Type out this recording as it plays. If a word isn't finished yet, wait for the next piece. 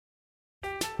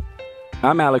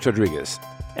I'm Alex Rodriguez.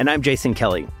 And I'm Jason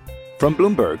Kelly. From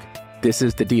Bloomberg, this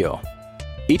is The Deal.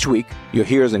 Each week, you'll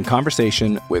hear us in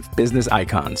conversation with business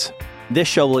icons. This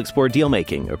show will explore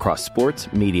deal-making across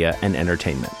sports, media, and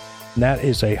entertainment. That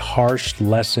is a harsh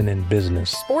lesson in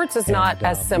business. Sports is not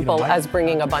as simple as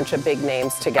bringing a bunch of big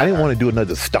names together. I didn't want to do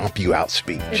another stomp you out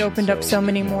speech. It opened up so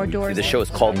many more doors. The show is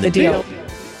called The Deal.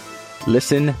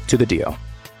 Listen to The Deal.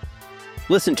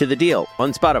 Listen to The Deal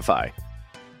on Spotify.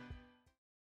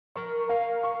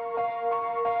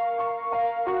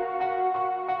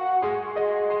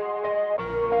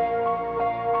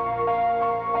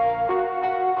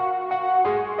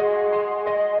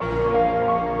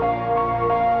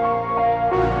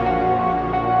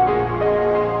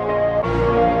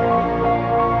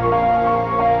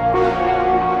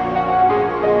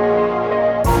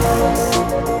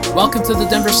 Welcome to the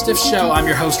Denver Stiff Show. I'm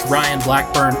your host, Ryan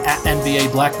Blackburn, at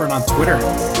NBA Blackburn on Twitter.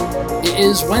 It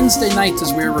is Wednesday night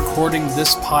as we're recording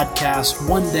this podcast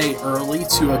one day early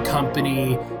to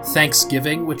accompany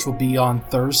Thanksgiving, which will be on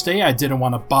Thursday. I didn't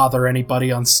want to bother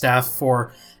anybody on staff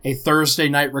for a Thursday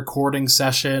night recording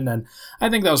session, and I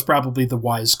think that was probably the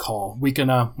wise call. We can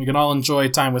all enjoy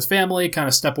time with family, kind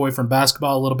of step away from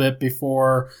basketball a little bit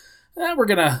before we're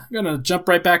gonna jump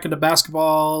right back into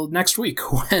basketball next week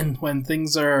when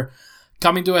things are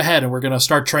coming to a head, and we're gonna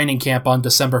start training camp on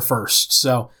December 1st.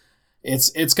 So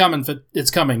it's coming,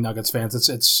 Nuggets fans.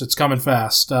 It's coming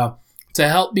fast. To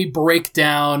help me break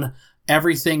down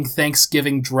everything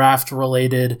Thanksgiving draft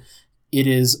related, it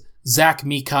is Zach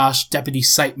Mikosh, Deputy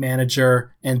Site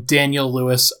Manager, and Daniel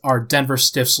Lewis, our Denver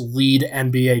Stiffs lead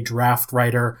NBA draft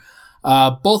writer.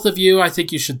 Both of you, I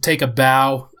think you should take a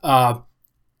bow.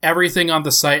 Everything on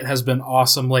the site has been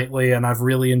awesome lately, and I've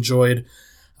really enjoyed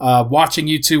watching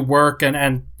you two work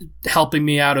and helping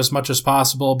me out as much as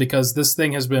possible, because this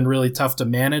thing has been really tough to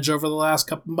manage over the last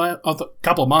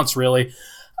couple months, really.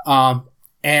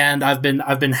 And I've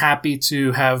been happy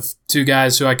to have two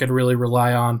guys who I could really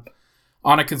rely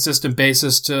on a consistent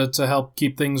basis to help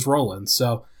keep things rolling.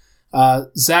 So,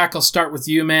 Zach, I'll start with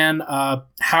you, man.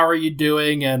 How are you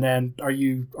doing, and are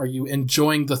you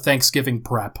enjoying the Thanksgiving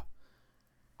prep?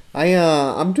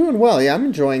 I'm doing well. Yeah, I'm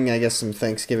enjoying, I guess, some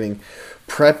Thanksgiving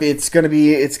prep. It's gonna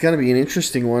be an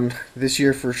interesting one this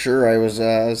year for sure. I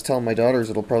was telling my daughters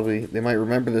they might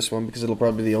remember this one because it'll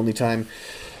probably be the only time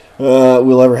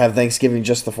we'll ever have Thanksgiving,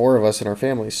 just the four of us in our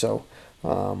family. So,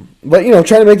 but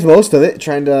trying to make the most of it,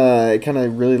 trying to kind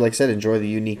of really, like I said, enjoy the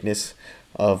uniqueness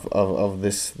of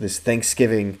this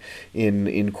Thanksgiving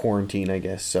in quarantine, I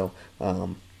guess. So,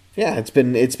 yeah, it's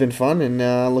been fun,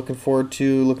 and looking forward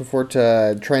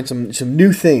to trying some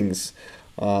new things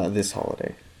this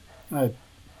holiday. I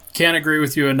can't agree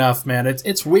with you enough, man.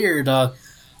 It's weird.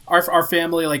 Our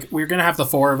family, like, we're gonna have the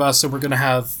four of us, so we're gonna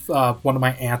have one of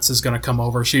my aunts is gonna come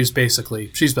over. She's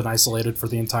been isolated for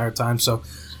the entire time, so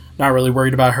not really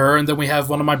worried about her. And then we have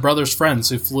one of my brother's friends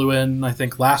who flew in, I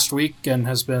think, last week and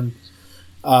has been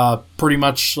pretty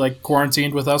much like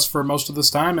quarantined with us for most of this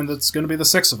time, and it's going to be the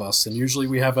six of us. And usually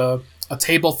we have a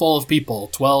table full of people,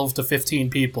 12 to 15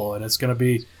 people, and it's going to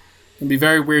be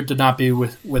very weird to not be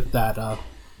with that.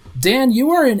 Dan,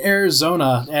 you are in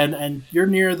Arizona, and you're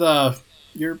near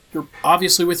you're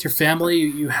obviously with your family.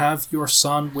 You have your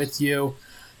son with you.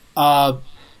 How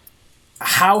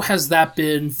has that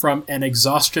been from an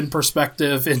exhaustion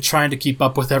perspective in trying to keep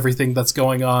up with everything that's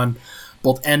going on,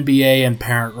 both NBA and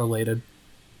parent related?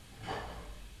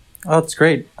 Oh, it's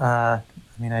great.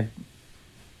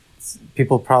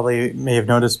 People probably may have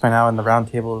noticed by now in the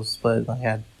roundtables, but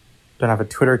I don't have a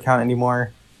Twitter account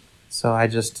anymore, so I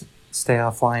just stay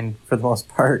offline for the most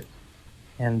part,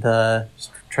 and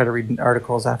just try to read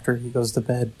articles after he goes to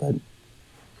bed. But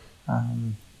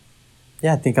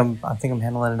yeah, I think I'm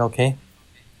handling it okay.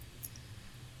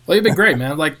 Well, you've been great,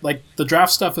 man. Like the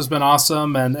draft stuff has been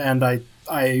awesome, and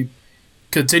I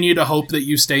continue to hope that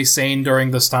you stay sane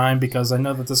during this time, because I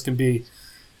know that this could be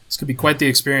quite the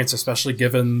experience, especially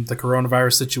given the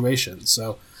coronavirus situation.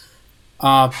 So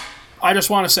I just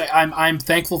want to say I'm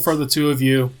thankful for the two of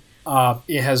you.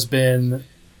 It has been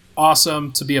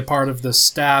awesome to be a part of this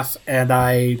staff, and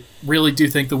I really do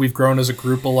think that we've grown as a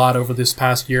group a lot over this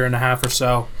past year and a half or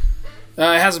so.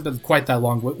 It hasn't been quite that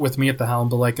long with me at the helm,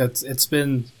 but there's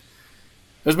been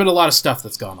a lot of stuff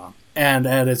that's gone on, and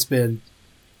it's been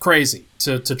crazy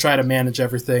to try to manage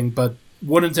everything, but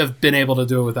wouldn't have been able to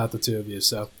do it without the two of you.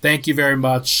 So thank you very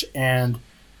much, and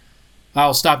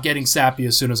I'll stop getting sappy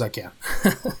as soon as I can.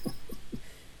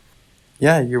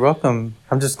 Yeah, you're welcome.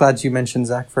 I'm just glad you mentioned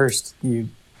Zach first. You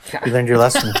learned your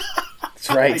lesson.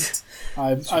 That's right.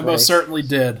 I most certainly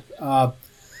did.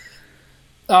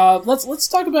 let's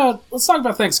talk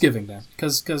about Thanksgiving then,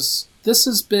 because this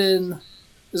has been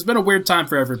a weird time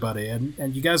for everybody,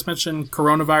 and you guys mentioned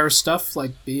coronavirus stuff,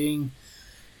 like being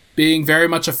very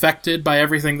much affected by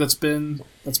everything that's been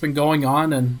going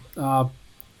on, and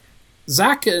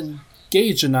Zach and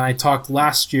Gage and I talked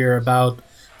last year about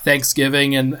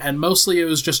Thanksgiving, and mostly it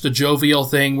was just a jovial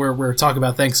thing where we're talking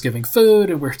about Thanksgiving food,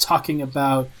 and we're talking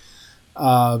about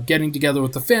getting together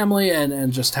with the family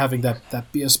and just having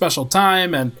that be a special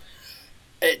time. And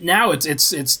now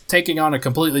it's taking on a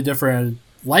completely different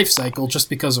life cycle just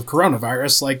because of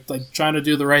coronavirus, like trying to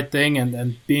do the right thing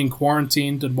and being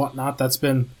quarantined and whatnot. It's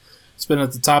been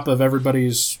at the top of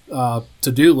everybody's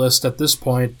to-do list at this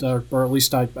point, or at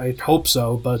least I hope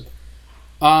so. But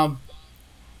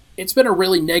it's been a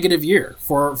really negative year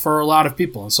for a lot of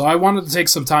people. And so I wanted to take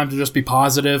some time to just be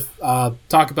positive,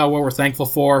 talk about what we're thankful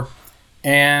for,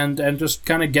 and just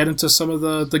kind of get into some of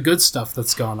the good stuff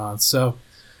that's gone on. So,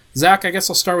 Zach, I guess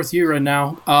I'll start with you right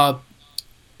now.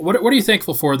 What are you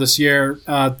thankful for this year,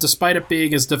 despite it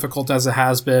being as difficult as it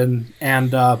has been?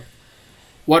 And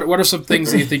what are some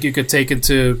things that you think you could take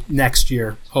into next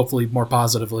year, hopefully more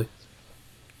positively?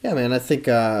 Yeah, man, I think,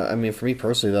 for me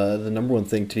personally, the number one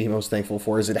thing to be most thankful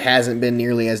for is it hasn't been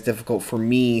nearly as difficult for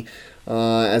me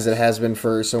as it has been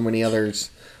for so many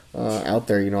others out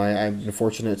there. You know, I've been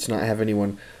fortunate to not have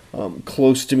anyone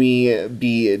close to me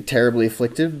be terribly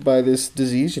afflicted by this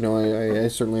disease. You know, I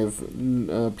certainly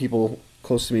have people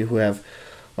close to me who have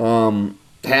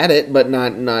had it, but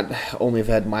not only have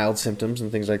had mild symptoms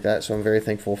and things like that. So I'm very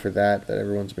thankful for that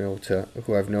everyone's been able to,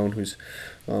 who I've known who's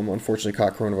unfortunately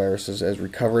caught coronavirus has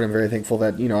recovered. I'm very thankful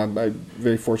that, you know, I'm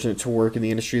very fortunate to work in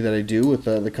the industry that I do with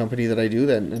the company that I do,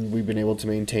 and we've been able to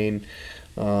maintain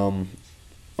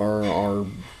our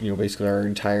basically our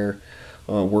entire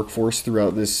workforce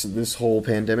throughout this whole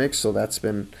pandemic. So that's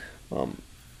been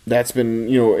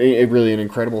really an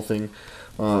incredible thing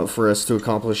for us to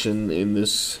accomplish in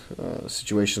this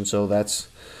situation. So that's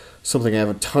something I have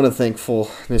a ton of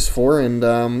thankfulness for. And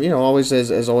always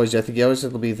as always, I think you always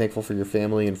have to be thankful for your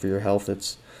family and for your health.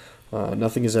 It's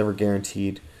nothing is ever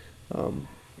guaranteed,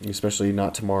 especially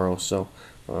not tomorrow. So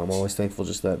I'm always thankful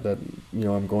just that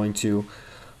I'm going to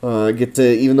get to,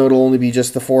 even though it'll only be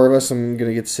just the four of us, I'm going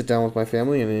to get to sit down with my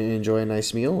family and enjoy a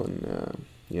nice meal and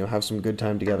have some good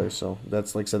time together. So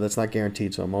that's, like I said, that's not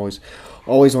guaranteed. So I'm always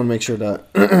want to make sure to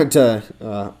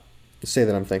to say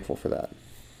that I'm thankful for that.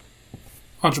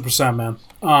 100%, man.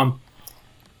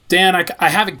 Dan, I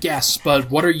have a guess,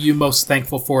 but what are you most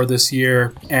thankful for this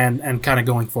year and kind of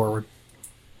going forward?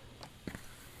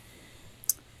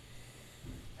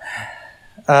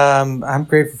 I'm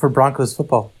grateful for Broncos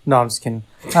football. No, I'm just kidding.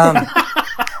 I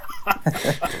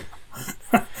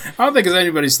don't think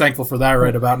anybody's thankful for that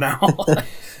right about now.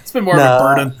 It's been more of a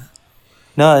burden.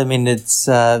 No, I mean, it's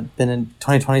been in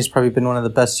 2020 has probably been one of the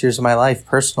best years of my life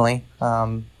personally.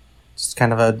 It's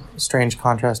kind of a strange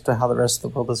contrast to how the rest of the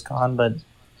world has gone, but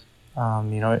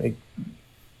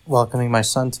welcoming my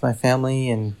son to my family,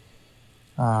 and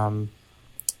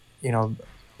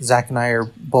Zach and I are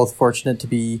both fortunate to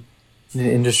be in an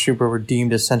industry where we're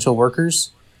deemed essential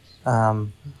workers,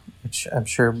 which I'm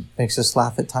sure makes us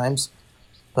laugh at times.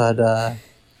 But I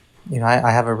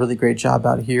have a really great job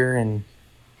out here, and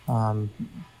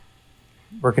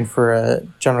working for a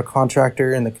general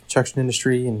contractor in the construction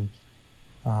industry, and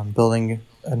building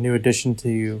a new addition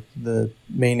to the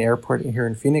main airport here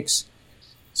in Phoenix.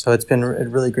 So it's been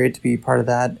really great to be part of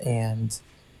that. And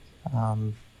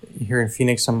here in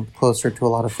Phoenix, I'm closer to a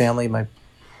lot of family. My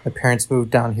parents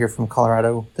moved down here from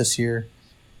Colorado this year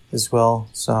as well,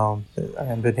 so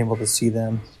I've been able to see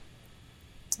them.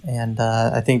 And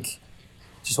I think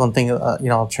just one thing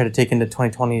I'll try to take into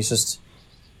 2020 is just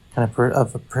kind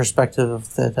of a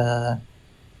perspective that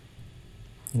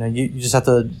you just have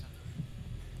to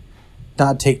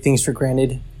not take things for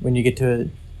granted when you get to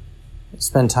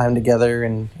spend time together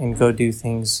and go do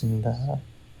things, and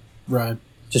right.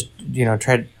 Just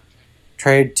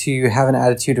try to have an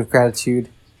attitude of gratitude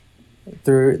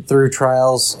through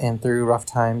trials and through rough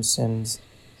times, and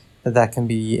that can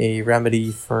be a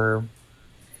remedy for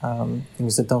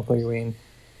things that don't go your way.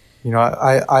 And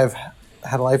I've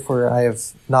had a life where I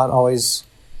have not always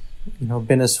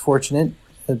been as fortunate,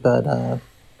 but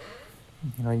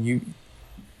you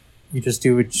just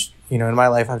do what in my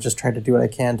life I've just tried to do what I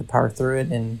can to power through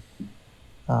it and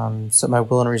set my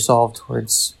will and resolve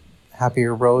towards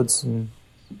happier roads and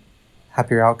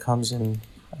happier outcomes, and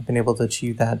I've been able to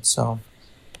achieve that. So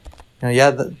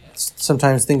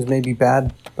sometimes things may be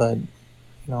bad, but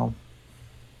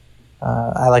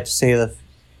I like to say that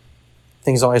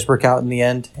things always work out in the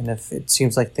end. And if it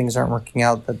seems like things aren't working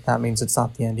out, that means it's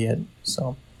not the end yet.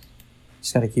 So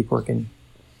just got to keep working.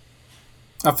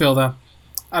 I feel that.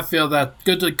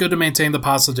 Good to maintain the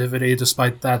positivity,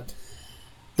 despite that.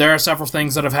 There are several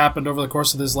things that have happened over the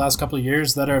course of these last couple of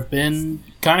years that have been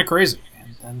kind of crazy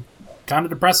and kind of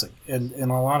depressing,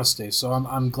 in all honesty. So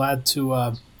I'm glad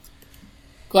to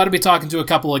be talking to a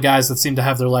couple of guys that seem to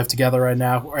have their life together right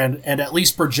now, and at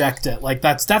least project it. Like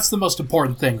that's the most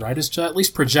important thing, right? Is to at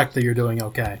least project that you're doing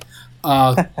okay.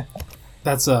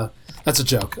 That's a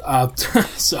joke.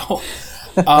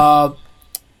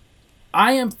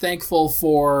 I am thankful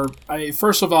for,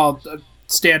 first of all,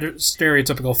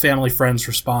 stereotypical family friends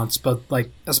response, but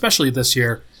like especially this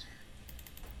year,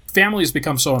 family has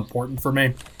become so important for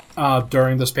me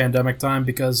during this pandemic time,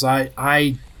 because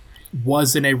I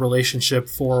was in a relationship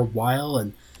for a while,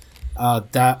 and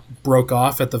that broke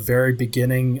off at the very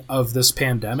beginning of this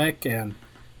pandemic, and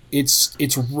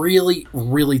it's really,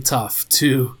 really tough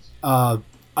to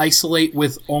isolate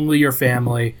with only your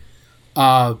family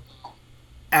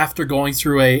after going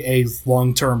through a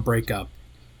long-term breakup,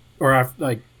 or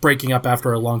breaking up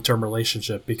after a long-term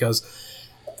relationship, because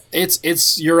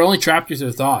you're only trapped with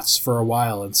your thoughts for a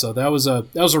while. And so that was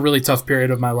a really tough period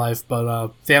of my life, but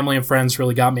family and friends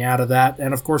really got me out of that.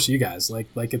 And of course you guys, like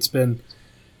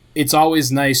it's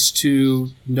always nice to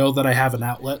know that I have an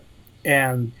outlet,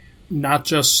 and not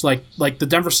just like the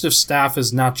Denver Stiff staff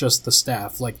is not just the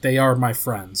staff, like they are my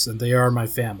friends and they are my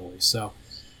family. So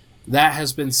that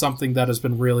has been something that has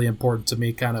been really important to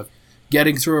me, kind of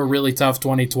getting through a really tough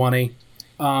 2020.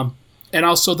 And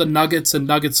also the Nuggets and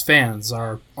Nuggets fans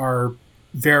are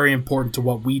very important to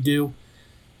what we do.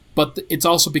 But it's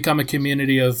also become a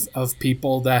community of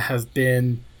people that have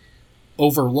been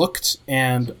overlooked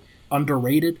and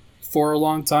underrated for a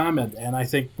long time. And I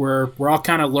think we're all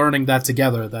kind of learning that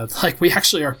together, that like we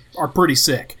actually are pretty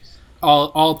sick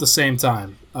all at the same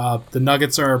time. The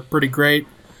Nuggets are pretty great.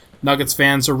 Nuggets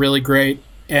fans are really great,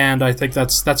 and I think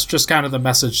that's just kind of the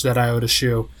message that I would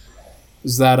eschew,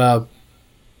 is that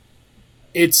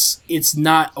it's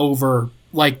not over.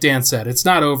 Like Dan said, it's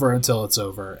not over until it's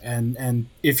over, and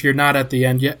if you're not at the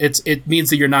end yet, it means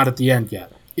that you're not at the end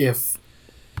yet. If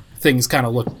things kind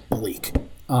of look bleak,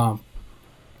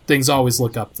 things always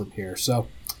look up from here. So,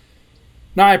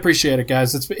 no, I appreciate it,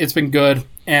 guys. It's been good,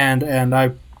 and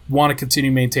I want to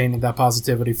continue maintaining that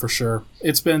positivity for sure.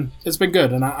 It's been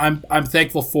good, and I'm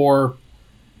thankful for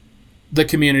the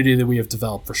community that we have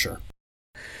developed for sure.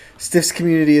 Stiff's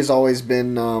community has always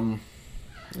been,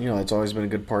 it's always been a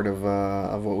good part of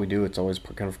what we do. It's always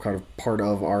kind of part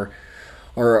of our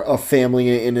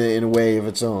family in a way of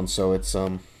its own. So it's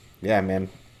yeah, man,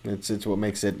 it's what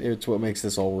makes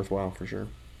this all worthwhile for sure.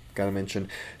 Got to mention,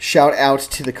 shout out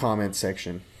to the comment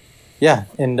section. Yeah,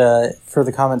 and for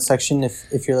the comment section,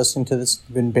 if you're listening to this,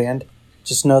 you've been banned,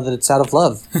 just know that it's out of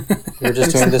love. We're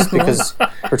just doing this because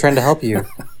we're trying to help you.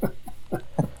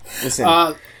 Listen,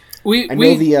 I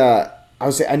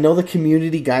know the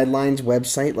community guidelines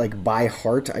website like by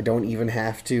heart. I don't even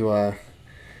have to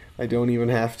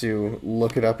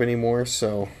look it up anymore.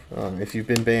 So if you've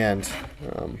been banned,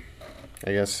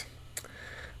 I guess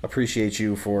appreciate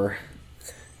you for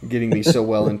getting me so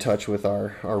well in touch with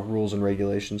our rules and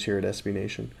regulations here at SB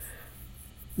Nation.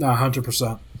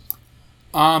 100%.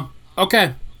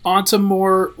 Okay, on to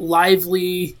more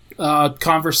lively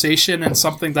conversation, and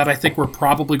something that I think we're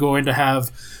probably going to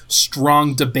have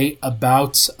strong debate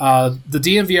about. The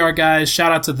DNVR guys,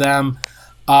 shout out to them.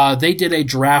 They did a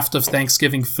draft of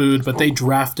Thanksgiving food, but they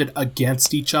drafted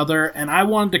against each other, and I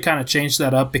wanted to kind of change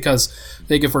that up, because I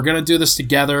think if we're going to do this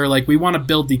together, like we want to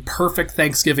build the perfect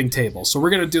Thanksgiving table. So we're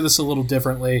going to do this a little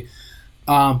differently.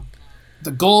 The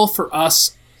goal for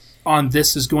us on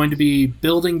this is going to be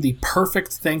building the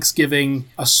perfect Thanksgiving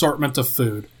assortment of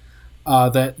food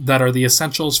that are the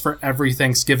essentials for every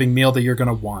Thanksgiving meal that you're going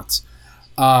to want.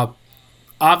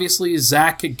 Obviously,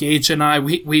 Zach, Gage, and I,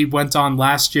 we went on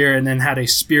last year and then had a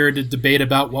spirited debate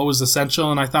about what was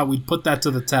essential, and I thought we'd put that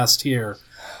to the test here.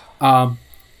 The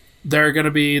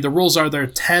rules are there are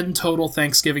 10 total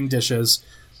Thanksgiving dishes.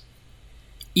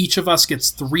 Each of us gets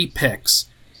 3 picks.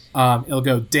 It'll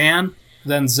go Dan,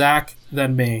 then Zach,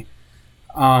 then me.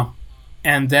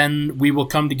 And then we will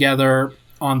come together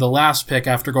on the last pick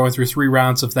after going through 3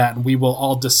 rounds of that, and we will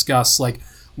all discuss, like,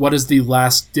 what is the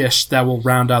last dish that will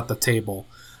round out the table.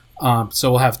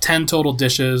 So we'll have 10 total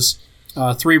dishes,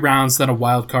 3 rounds, then a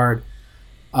wild card.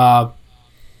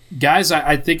 Guys,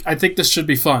 I think this should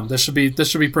be fun. This should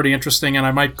be pretty interesting, and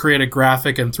I might create a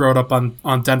graphic and throw it up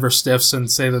on Denver Stiffs and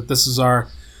say that this is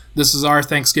our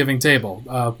Thanksgiving table.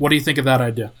 What do you think of that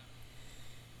idea?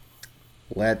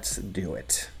 Let's do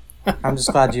it. I'm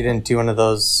just glad you didn't do one of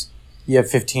those. You have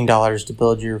 $15 to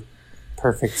build your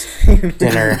perfect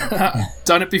dinner.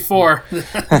 Done it before.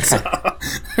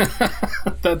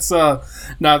 This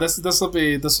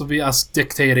will be us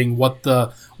dictating what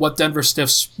Denver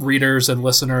Stiffs readers and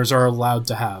listeners are allowed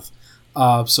to have.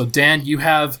 So Dan, you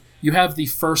have the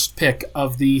first pick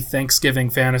of the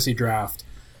Thanksgiving fantasy draft.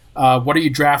 What are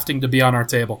you drafting to be on our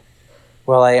table?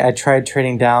 Well, I tried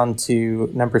trading down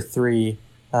to number 3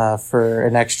 for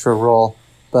an extra roll,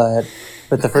 but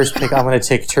the first pick I'm going to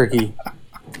take turkey.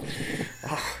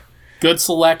 Good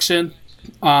selection,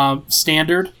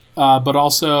 standard, but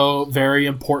also very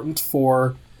important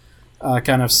for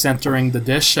kind of centering the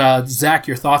dish. Zach,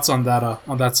 your thoughts on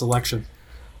that selection?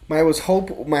 My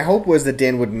hope was that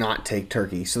Dan would not take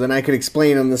turkey, so then I could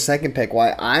explain on the second pick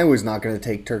why I was not going to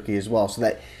take turkey as well, so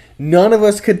that none of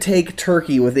us could take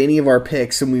turkey with any of our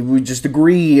picks, and we would just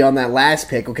agree on that last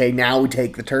pick. Okay, now we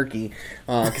take the turkey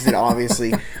because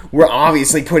we're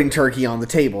obviously putting turkey on the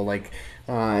table.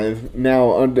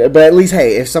 Now, but at least,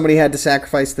 hey, if somebody had to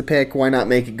sacrifice the pick, why not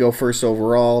make it go first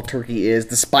overall? Turkey is,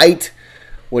 despite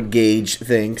what Gage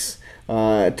thinks,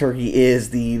 turkey is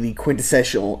the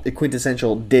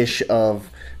quintessential dish of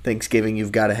Thanksgiving.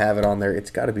 You've got to have it on there.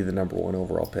 It's got to be the number 1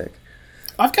 overall pick.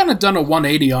 I've kind of done a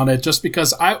 180 on it just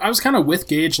because I was kind of with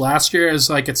Gage last year as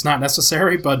like it's not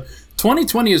necessary, but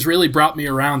 2020 has really brought me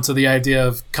around to the idea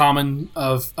of common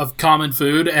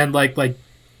food and like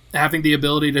having the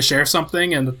ability to share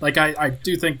something, and like I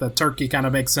do think that turkey kind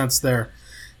of makes sense there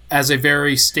as a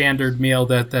very standard meal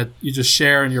that you just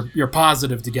share and you're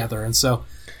positive together, and so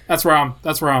that's where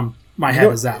my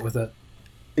head is at with it.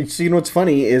 So, you know what's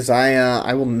funny is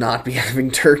I will not be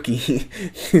having turkey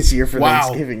this year for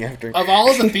Thanksgiving. After of all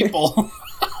of the people.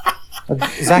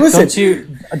 Zach,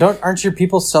 aren't your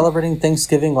people celebrating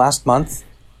Thanksgiving last month?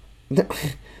 No.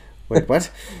 Wait, what?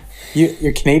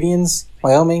 You're Canadians,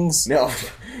 Wyomings? No,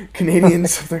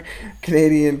 Canadians,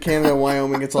 Canadian, Canada,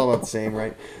 Wyoming. It's all about the same,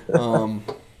 right?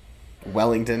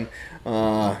 Wellington.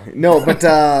 No, but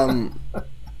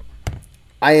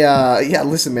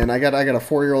listen, man, I got a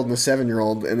 4-year-old and a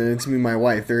 7-year-old, and then it's me and my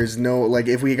wife. There is no,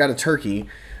 if we got a turkey,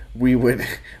 we'd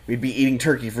be eating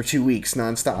turkey for 2 weeks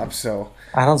nonstop. So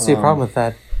I don't see a problem with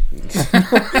that.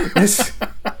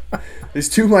 There's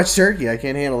too much turkey. I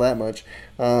can't handle that much.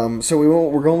 So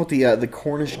we're going with the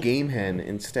Cornish game hen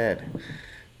instead.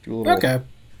 Okay.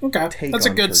 That's a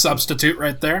good turkey substitute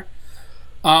right there.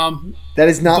 That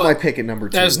is not my pick at number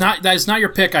 2. That is not your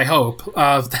pick. I hope.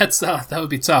 That would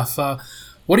be tough.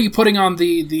 What are you putting on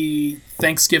the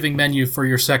Thanksgiving menu for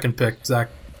your second pick, Zach?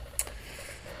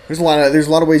 There's a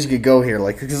lot of ways you could go here,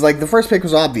 because the first pick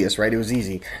was obvious, right? It was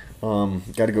easy.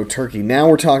 Got to go turkey. Now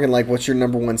we're talking what's your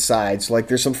number 1 side? So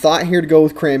there's some thought here to go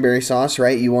with cranberry sauce,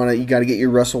 right? You got to get your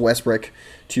Russell Westbrook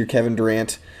to your Kevin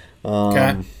Durant.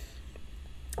 Okay.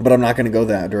 But I'm not going to go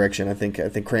that direction. I think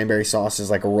cranberry sauce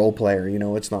is like a role player.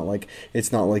 It's not like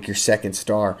your second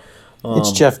star.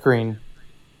 It's Jeff Green.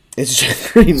 It's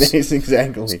Jeff Green.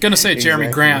 Exactly. I was going to say Jeremy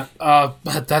Grant,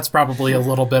 but that's probably a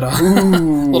little bit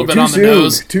on the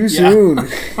nose. Too soon.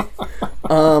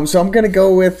 So I'm going to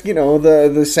go with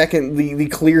the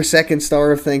clear second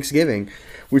star of Thanksgiving,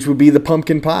 which would be the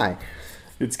pumpkin pie.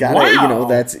 It's got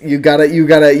to, you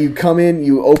come in,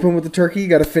 you open with the turkey, you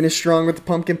got to finish strong with the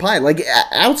pumpkin pie.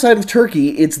 Outside of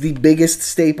turkey, it's the biggest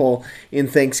staple in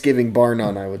Thanksgiving, bar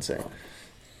none, I would say.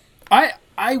 I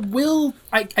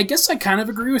guess I kind of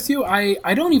agree with you.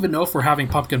 I don't even know if we're having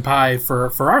pumpkin pie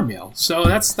for our meal. So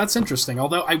that's interesting.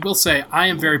 Although I will say I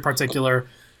am very particular.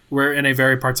 We're in a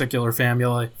very particular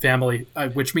family,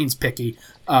 which means picky,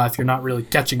 if you're not really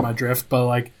catching my drift.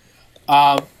 But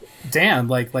Dan,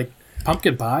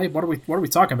 pumpkin pie? What are we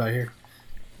talking about here?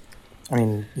 I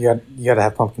mean, you got to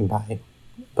have pumpkin pie,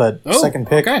 but second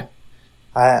pick. Okay.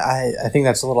 I think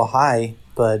that's a little high,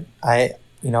 but I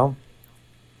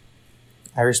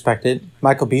respect it.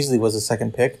 Michael Beasley was the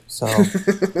second pick, so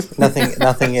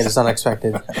nothing is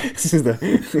unexpected. This is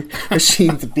the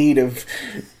machine's beat of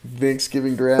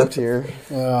Thanksgiving draft here.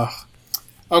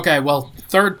 Okay, well,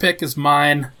 third pick is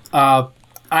mine.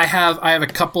 I have a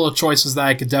couple of choices that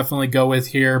I could definitely go with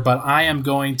here, but I am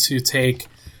going to take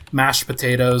mashed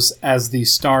potatoes as the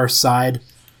star side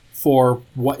for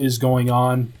what is going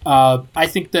on. I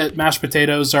think that mashed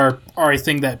potatoes are a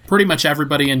thing that pretty much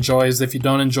everybody enjoys. If you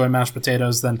don't enjoy mashed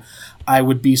potatoes, then I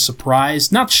would be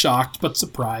surprised. Not shocked, but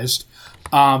surprised.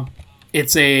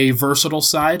 It's a versatile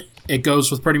side. It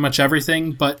goes with pretty much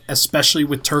everything, but especially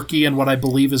with turkey and what I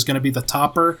believe is going to be the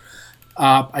topper,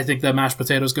 I think that mashed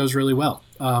potatoes goes really well.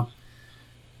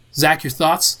 Zach, your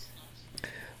thoughts?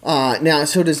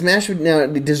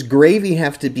 Does gravy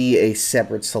have to be a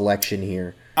separate selection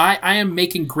here? I am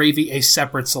making gravy a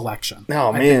separate selection.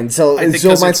 Oh man, so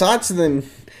my thoughts then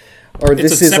are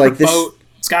this is like this. Boat.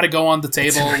 It's got to go on the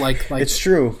table. Like it's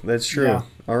true. That's true. Yeah.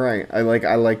 All right, I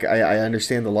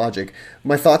understand the logic.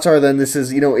 My thoughts are then this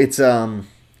is it's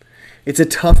a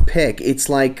tough pick. It's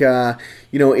like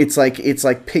it's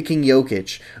like picking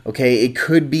Jokic. Okay, it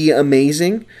could be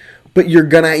amazing, but you're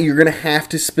gonna have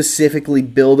to specifically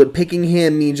build it. Picking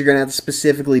him means you're gonna have to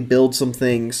specifically build some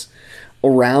things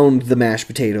around the mashed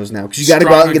potatoes now, because you got to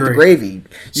go out and get the gravy.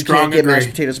 You can't get mashed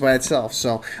potatoes by itself.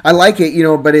 So I like it,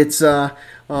 but it's a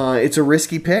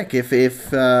risky pick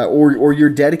if or you're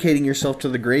dedicating yourself to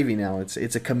the gravy now.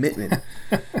 It's a commitment.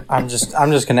 I'm just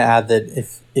gonna add that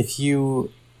if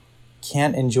you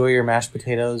can't enjoy your mashed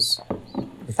potatoes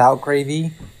without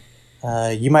gravy,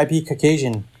 you might be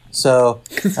Caucasian. So.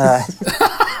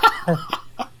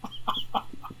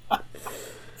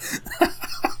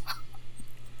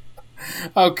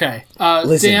 Okay,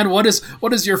 Dan, what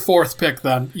is your fourth pick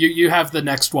then? You have the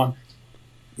next one.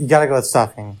 You gotta go with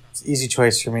stuffing. It's an easy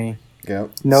choice for me.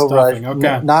 Yep. No stuffing, rush.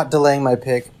 okay. Not delaying my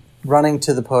pick. Running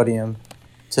to the podium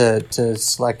to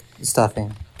select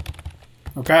stuffing.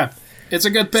 Okay, it's a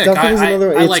good pick. Stuffing is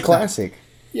another. I It's like classic. That.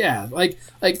 Yeah, like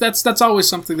that's always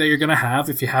something that you're gonna have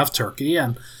if you have turkey,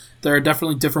 and there are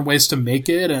definitely different ways to make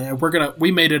it, and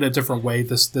we made it a different way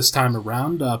this time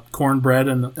around, cornbread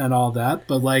and all that.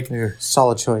 But like,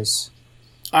 solid choice.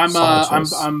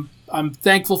 I'm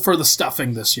thankful for the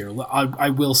stuffing this year. I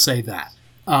will say that.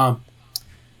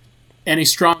 Any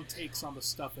strong takes on the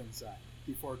stuffing, Zach,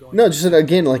 before going? No, just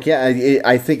again,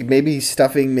 I think maybe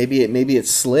stuffing, maybe it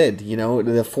slid.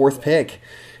 The fourth pick.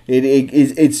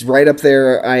 It's right up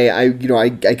there.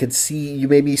 I could see you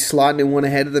maybe slotting in one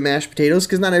ahead of the mashed potatoes,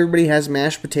 because not everybody has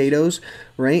mashed potatoes,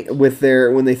 right?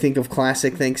 When they think of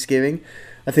classic Thanksgiving,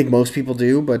 I think most people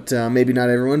do, but maybe not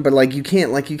everyone. But you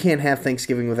can't have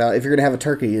Thanksgiving without. If you're gonna have a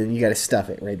turkey, then you got to stuff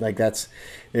it, right?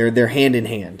 They're hand in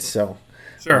hand. So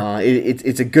sure,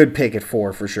 it's a good pick at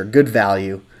 4 for sure. Good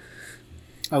value.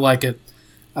 I like it.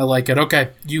 Okay,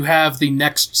 you have the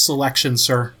next selection,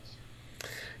 sir.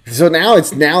 So now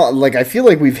I feel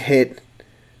like we've hit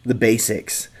the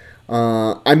basics.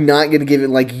 I'm not gonna give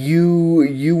it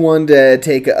you wanted to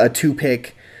take a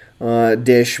 2-pick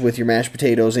dish with your mashed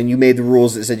potatoes, and you made the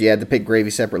rules that said you had to pick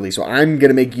gravy separately. So I'm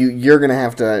gonna make you're gonna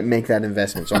have to make that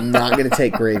investment. So I'm not gonna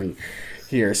take gravy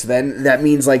here. So then that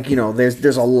means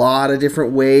there's a lot of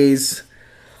different ways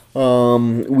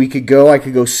we could go. I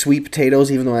could go sweet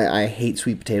potatoes, even though I hate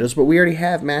sweet potatoes, but we already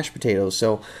have mashed potatoes.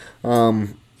 So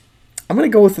I'm going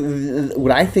to go with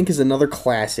what I think is another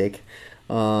classic,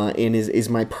 and is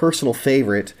my personal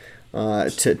favorite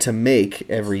to make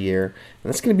every year. And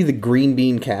that's going to be the green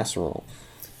bean casserole.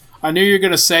 I knew you were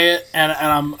going to say it, and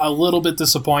I'm a little bit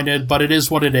disappointed, but it is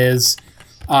what it is.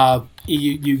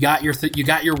 You got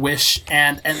your wish,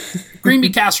 and green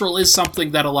bean casserole is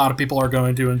something that a lot of people are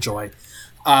going to enjoy.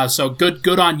 So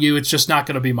good on you. It's just not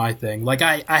going to be my thing.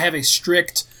 I have a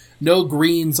strict no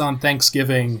greens on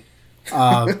Thanksgiving.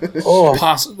 That's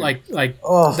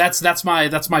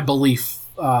my belief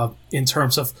in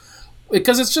terms of,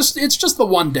 because it's just the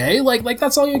one day,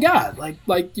 that's all you got.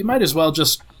 You might as well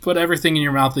just put everything in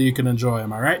your mouth that you can enjoy.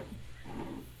 Am I right?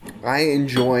 I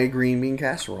enjoy green bean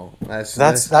casserole. That's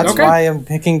okay. Why I'm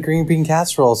picking green bean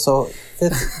casserole. So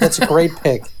that's a great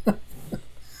pick.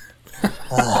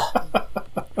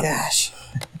 Gosh.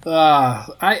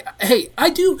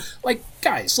 I do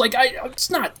guys.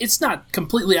 It's not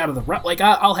completely out of the rut.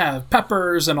 I'll have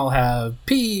peppers, and I'll have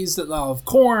peas, and I'll have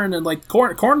corn, and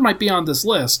corn might be on this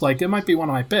list. It might be one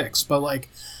of my picks, but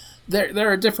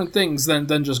there are different things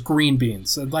than just green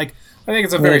beans, and I think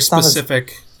it's a very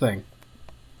specific thing.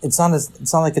 It's not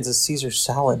like it's a Caesar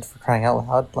salad, for crying out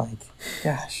loud.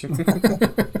 Gosh.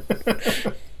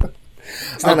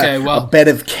 It's not a bed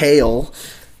of kale.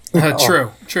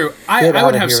 True. I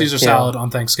would have Caesar salad on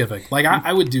Thanksgiving.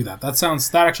 I would do that.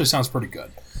 That actually sounds pretty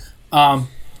good. I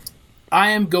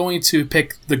am going to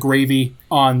pick the gravy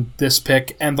on this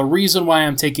pick, and the reason why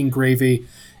I'm taking gravy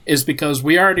is because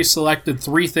we already selected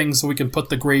 3 things that we can put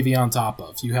the gravy on top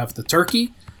of. You have the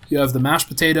turkey, you have the mashed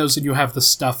potatoes, and you have the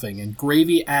stuffing. And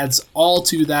gravy adds all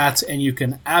to that, and you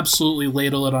can absolutely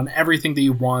ladle it on everything that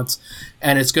you want,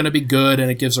 and it's going to be good, and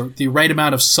it gives the right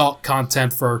amount of salt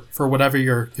content for whatever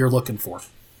you're looking for.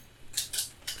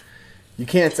 You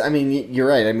can't. I mean, you're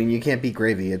right. I mean, you can't beat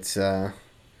gravy. It's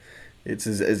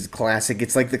as classic.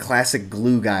 It's like the classic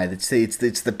glue guy. It's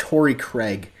the Torrey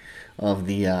Craig of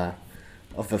the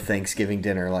Thanksgiving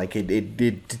dinner.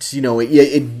 You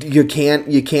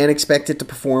can't expect it to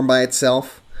perform by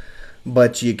itself.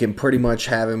 but you can pretty much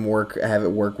have it work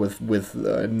with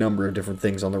a number of different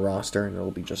things on the roster, and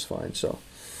it'll be just fine. So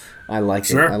I like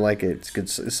it. I like it. It's good,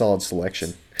 solid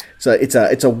selection. So it's a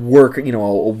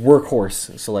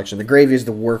workhorse selection. The gravy is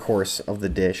the workhorse of the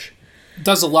dish.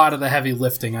 Does a lot of the heavy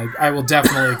lifting. I will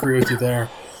definitely agree with you there.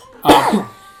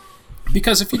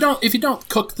 Because if you don't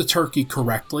cook the turkey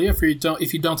correctly, if you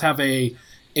don't have a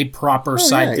proper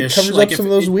side dish, it covers up some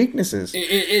of those weaknesses.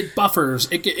 It buffers.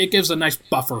 It gives a nice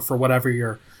buffer for whatever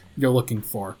you're looking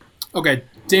for. Okay,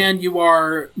 Dan, you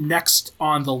are next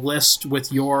on the list with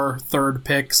your third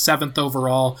pick, 7th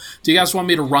overall. Do you guys want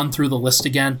me to run through the list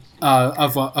again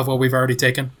of what we've already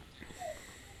taken?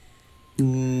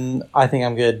 I think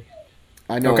I'm good.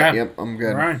 I know. Okay. Yep, I'm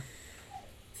good. All right.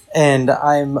 And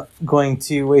I'm going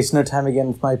to waste no time again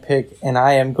with my pick, and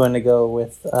I am going to go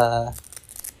with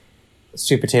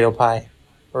sweet potato pie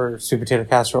or sweet potato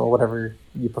casserole, whatever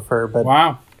you prefer. But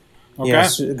wow.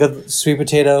 Okay. Good sweet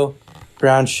potato,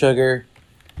 brown sugar,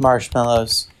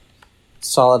 marshmallows.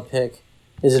 Solid pick.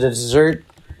 Is it a dessert?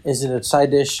 Is it a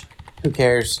side dish? Who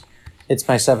cares? It's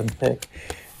my 7th pick.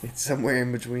 It's somewhere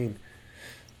in between.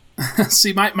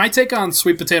 See, my take on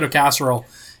sweet potato casserole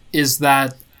is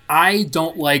that I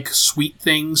don't like sweet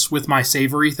things with my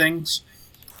savory things.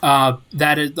 I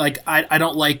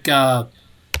don't like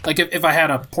if I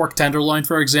had a pork tenderloin,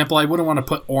 for example, I wouldn't want to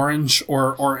put orange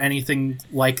or anything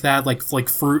like that, like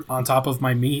fruit on top of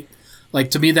my meat. Like,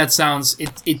 to me, that sounds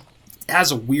it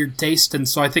has a weird taste, and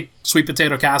so I think sweet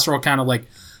potato casserole kind of like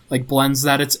blends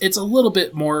that. It's a little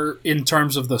bit more in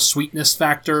terms of the sweetness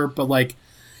factor, but like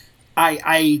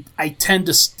I tend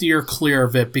to steer clear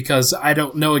of it because I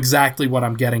don't know exactly what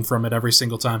I'm getting from it every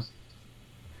single time.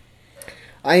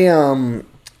 My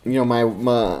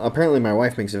apparently my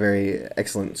wife makes a very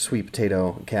excellent sweet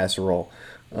potato casserole,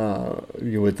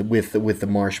 with the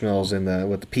marshmallows and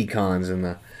with the pecans and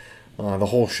the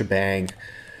whole shebang.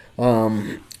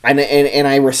 And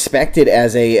I respect it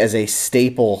as a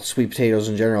staple, sweet potatoes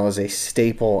in general, as a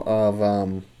staple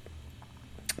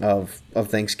of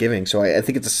Thanksgiving. So I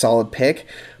think it's a solid pick.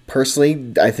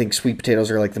 Personally, I think sweet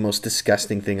potatoes are like the most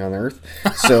disgusting thing on earth.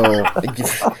 So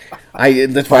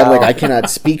that's why I cannot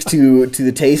speak to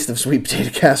the taste of sweet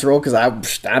potato casserole, because I'm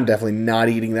definitely not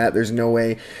eating that. There's no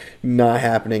way, not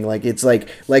happening. Like, it's like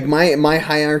my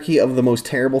hierarchy of the most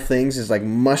terrible things is like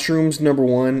mushrooms number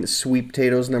 1, sweet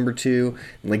potatoes number 2,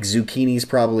 and like zucchinis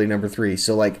probably number 3.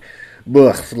 So like,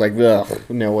 ugh,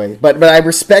 no way. But I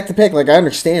respect the pick. Like, I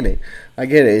understand it. I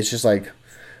get it. It's just like,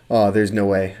 oh, there's no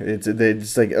way. It's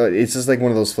like it's just like one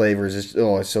of those flavors.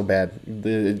 It's so bad.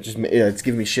 It's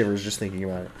giving me shivers just thinking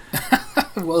about it.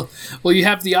 Well, you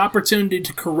have the opportunity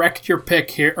to correct your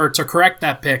pick here, or to correct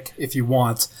that pick if you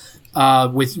want,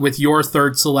 with your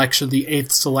third selection, the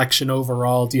 8th selection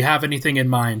overall. Do you have anything in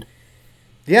mind?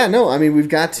 Yeah, no. I mean, we've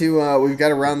got to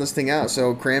round this thing out.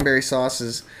 So cranberry sauce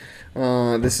is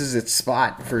this is its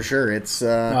spot for sure. It's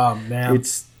oh man,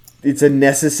 it's a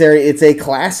necessary. It's a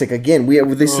classic. Again,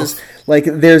 is like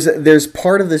there's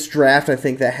part of this draft I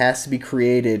think that has to be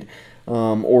created,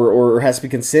 or has to be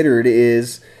considered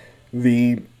is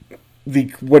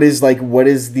what is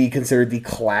considered the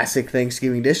classic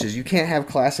Thanksgiving dishes. You can't have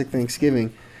classic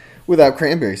Thanksgiving without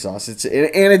cranberry sauce.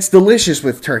 It's delicious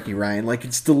with turkey, Ryan. Like,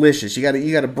 it's delicious. You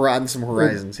got to broaden some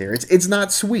horizons here. It's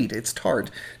not sweet. It's tart.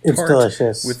 It's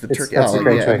delicious with the turkey. That's a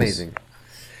great choice. Amazing.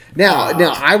 Now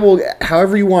I will,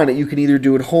 however you want it. You can either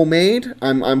do it homemade.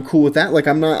 I'm cool with that. Like,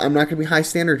 I'm not going to be high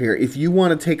standard here. If you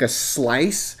want to take a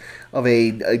slice of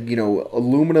a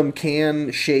aluminum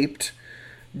can shaped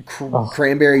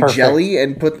cranberry perfect. jelly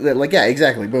and put that, like, yeah,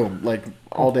 exactly, boom, like,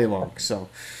 all day long. So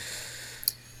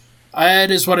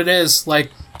it is what it is.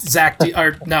 Like, Zach,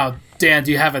 Dan,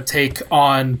 do you have a take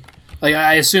on? Like,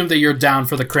 I assume that you're down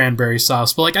for the cranberry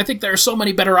sauce, but like, I think there are so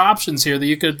many better options here that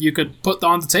you could put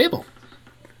on the table.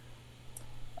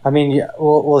 I mean, yeah,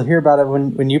 we'll hear about it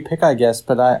when you pick, I guess.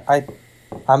 But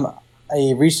I'm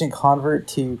a recent convert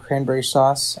to cranberry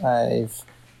sauce. I've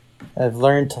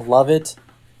learned to love it,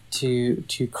 to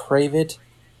crave it,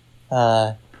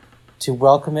 to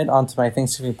welcome it onto my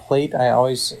Thanksgiving plate. I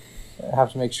always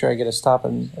have to make sure I get a stop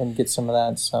and get some of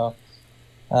that. So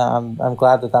I'm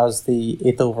glad that was the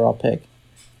 8th overall pick.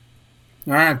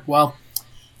 All right. Well,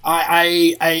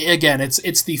 I again,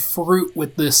 it's the fruit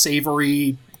with the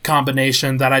savory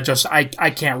combination that I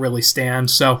can't really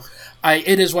stand. So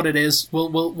it is what it is.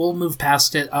 We'll move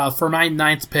past it. For my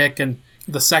 9th pick and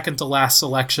the second to last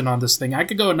selection on this thing, I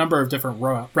could go a number of different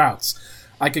routes.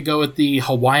 I could go with the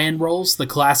Hawaiian rolls, the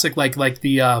classic, like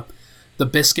the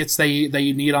biscuits that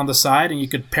you need on the side, and you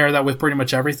could pair that with pretty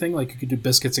much everything. Like, you could do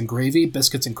biscuits and gravy,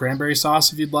 biscuits and cranberry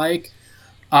sauce if you'd like.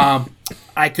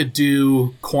 I could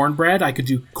do cornbread. I could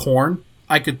do corn.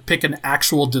 I could pick an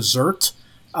actual dessert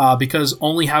because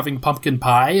only having pumpkin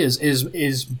pie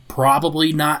is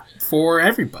probably not for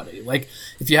everybody. Like,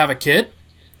 if you have a kid,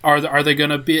 are they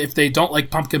going to be, if they don't like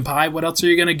pumpkin pie, what else are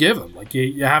you going to give them? Like,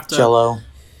 you have to... Jell-O.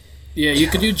 Yeah, you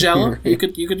could do Jell-O. you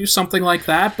could do something like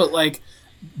that, but like,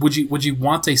 would you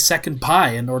want a second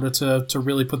pie in order to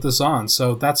really put this on?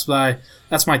 So that's my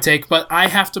take. But I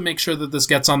have to make sure that this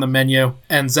gets on the menu,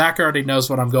 and Zach already knows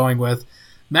what I'm going with.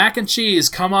 Mac and cheese,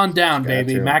 come on down,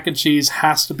 baby. Mac and cheese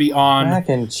has to be on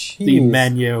the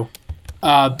menu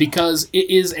because it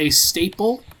is a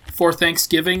staple for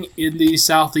Thanksgiving in the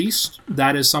Southeast.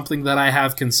 That is something that I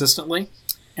have consistently,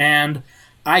 and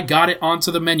I got it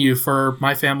onto the menu for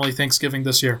my family Thanksgiving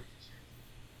this year.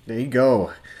 There you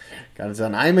go. Got it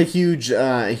done. I'm a huge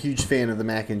fan of the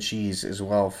mac and cheese as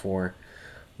well for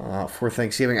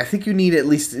Thanksgiving. I think you need at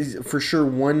least for sure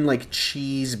one like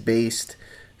cheese based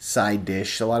side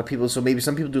dish. A lot of people, so maybe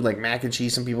some people do like mac and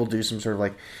cheese. Some people do some sort of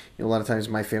like, a lot of times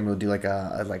my family will do like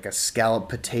a scalloped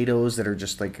potatoes that are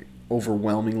just like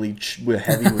overwhelmingly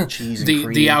heavy with cheese and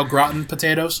cream. The au gratin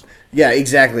potatoes. Yeah,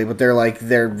 exactly. But they're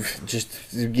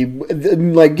just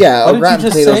like au gratin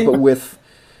potatoes, say? But with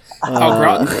Au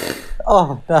gratin.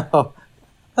 Oh no.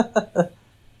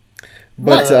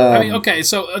 But I mean, okay,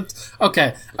 so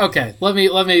okay. Let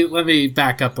me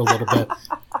back up a little bit.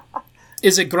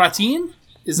 Is it gratin?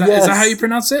 Is that how you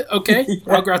pronounce it? Okay,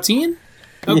 yeah. Au gratin.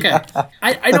 Okay, yeah.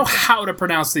 I know how to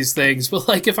pronounce these things, but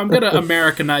like if I'm gonna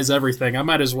Americanize everything, I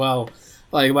might as well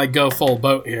like go full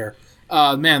boat here.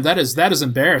 Man, that is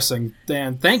embarrassing.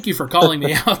 Dan, thank you for calling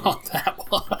me out on that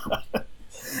one.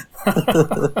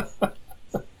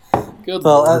 Good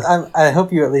Lord. I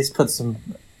hope you at least put some,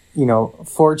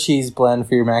 4-cheese blend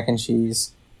for your mac and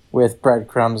cheese with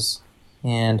breadcrumbs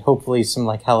and hopefully some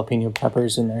like jalapeno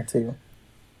peppers in there too.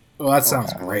 Well, that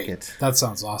sounds great. Like that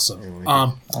sounds awesome.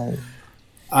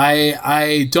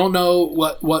 I don't know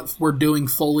what we're doing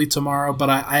fully tomorrow, but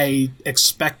I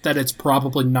expect that it's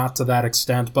probably not to that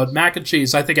extent. But mac and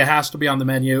cheese, I think it has to be on the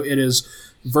menu. It is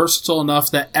versatile enough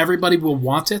that everybody will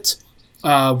want it.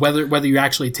 Whether you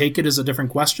actually take it is a different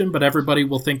question, but everybody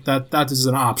will think that is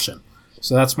an option.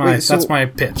 So that's my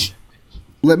pitch.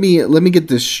 Let me get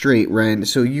this straight, Ryan.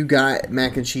 So you got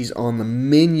mac and cheese on the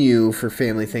menu for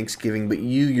family Thanksgiving, but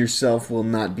you yourself will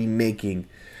not be making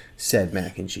said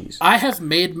mac and cheese. I have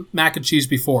made mac and cheese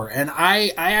before, and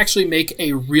I actually make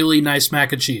a really nice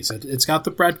mac and cheese. It's got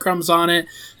the breadcrumbs on it.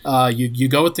 You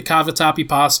go with the cavatappi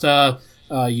pasta.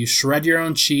 You shred your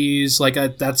own cheese.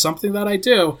 That's something that I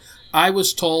do. I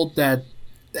was told that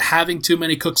having too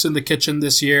many cooks in the kitchen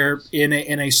this year in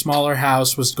a smaller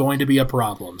house was going to be a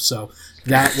problem. So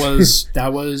that was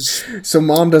So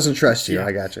mom doesn't trust you. Yeah.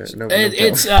 I got you.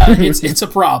 It's a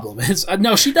problem.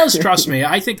 No, she does trust me.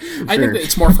 I think that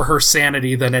it's more for her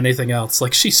sanity than anything else.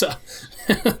 Like she's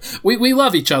we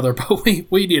love each other, but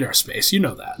we need our space. You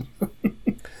know that.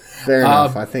 Fair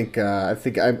enough. I think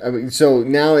so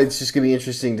now it's just gonna be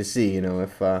interesting to see.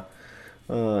 If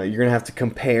you're going to have to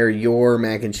compare your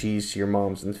mac and cheese to your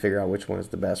mom's and figure out which one is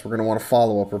the best. We're going to want a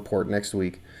follow-up report next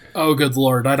week. Oh, good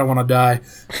Lord. I don't want to die.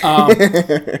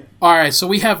 All right, so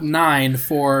we have 9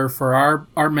 for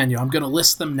our menu. I'm going to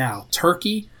list them now.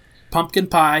 Turkey, pumpkin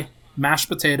pie, mashed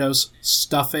potatoes,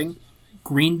 stuffing,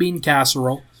 green bean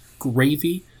casserole,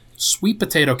 gravy, sweet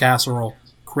potato casserole,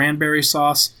 cranberry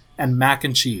sauce, and mac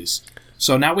and cheese.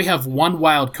 So now we have one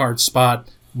wild card spot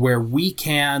where we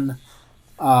can...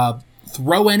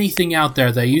 throw anything out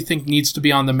there that you think needs to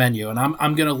be on the menu. And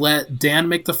I'm going to let Dan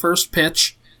make the first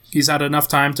pitch. He's had enough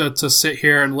time to sit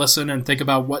here and listen and think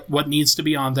about what needs to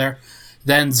be on there.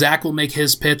 Then Zach will make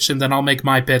his pitch, and then I'll make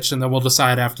my pitch, and then we'll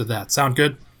decide after that. Sound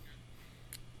good?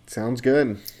 Sounds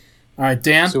good. All right,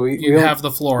 Dan, so you have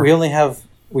the floor. We only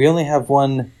have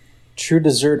one true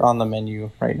dessert on the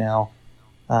menu right now.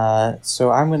 So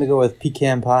I'm going to go with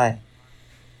pecan pie.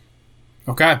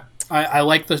 Okay. I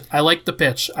like the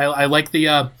pitch. I like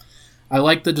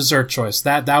the dessert choice.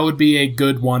 That would be a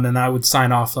good one, and I would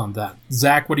sign off on that.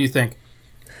 Zach, what do you think?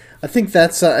 I think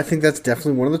that's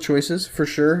definitely one of the choices for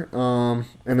sure.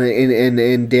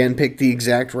 And Dan picked the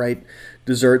exact right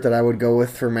dessert that I would go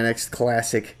with for my next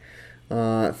classic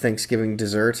Thanksgiving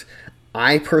dessert.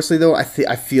 I personally, though, I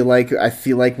feel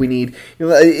like we need.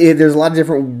 There's a lot of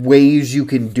different ways you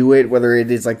can do it. Whether it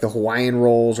is like the Hawaiian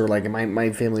rolls, or like in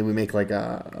my family, we make like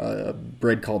a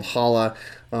bread called challah.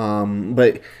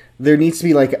 But there needs to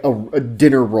be like a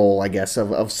dinner roll, I guess,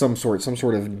 of some sort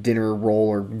of dinner roll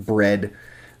or bread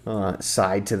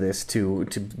side to this to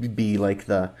be like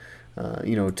the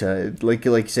to like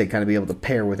you said, kind of be able to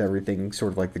pair with everything,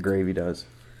 sort of like the gravy does.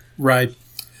 Right.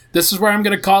 this is where I'm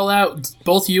going to call out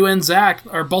both you and Zach,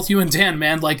 or both you and Dan,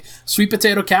 man. Like, sweet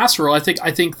potato casserole, I think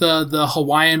the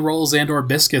Hawaiian rolls and or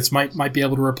biscuits might be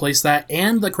able to replace that,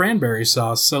 and the cranberry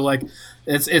sauce. So like,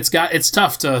 it's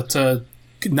tough to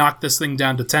knock this thing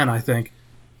down to 10, I think.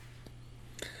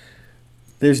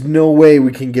 There's no way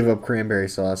we can give up cranberry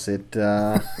sauce.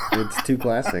 It's too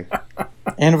classic.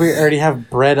 And we already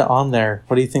have bread on there.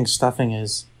 What do you think stuffing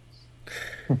is?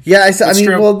 Yeah, I mean,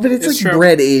 true. well, but it's like true.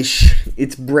 bread-ish.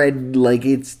 It's bread, like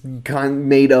it's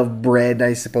made of bread,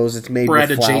 I suppose. It's made Bread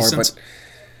with flour. adjacent. But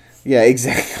yeah,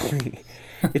 exactly.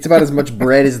 It's about as much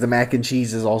bread as the mac and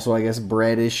cheese is also, I guess,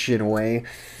 bread-ish in a way.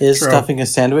 Is True. stuffing a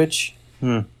sandwich?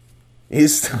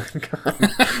 Is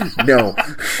no.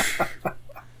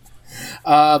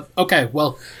 Okay,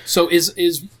 well, so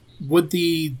would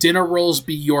the dinner rolls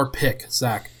be your pick,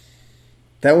 Zach?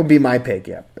 That would be my pick,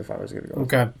 yeah, if I was going to go.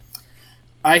 Okay.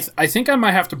 I think I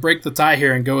might have to break the tie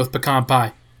here and go with pecan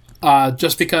pie.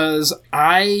 Just because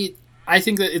I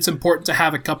think that it's important to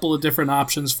have a couple of different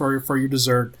options for your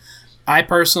dessert. I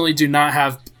personally do not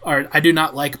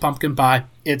like pumpkin pie.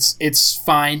 It's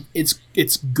fine.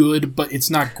 It's good, but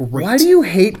it's not great. Why do you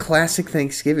hate classic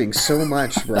Thanksgiving so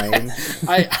much, Brian?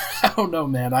 I don't know,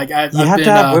 man. You have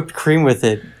to have whipped cream with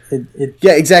it.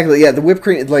 Yeah, exactly. Yeah, the whipped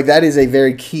cream, like that is a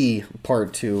very key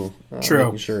part to True.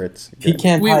 making sure it's good.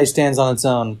 Pecan pie stands on its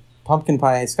own. Pumpkin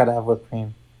pie has got to have whipped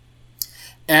cream.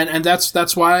 And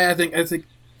that's why I think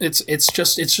it's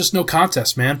just no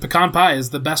contest, man. Pecan pie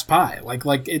is the best pie.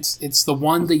 Like it's the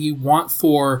one that you want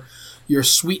for your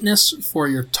sweetness, for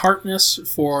your tartness,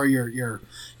 for your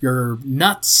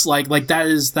nuts. Like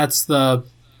that's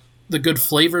the good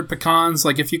flavored pecans.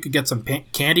 Like if you could get some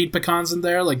candied pecans in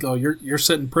there, like, oh, you're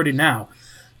sitting pretty now.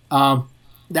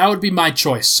 That would be my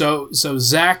choice. So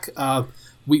Zach,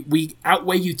 we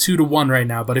outweigh you 2-1 right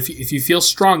now. But if you feel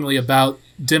strongly about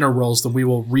dinner rolls, then we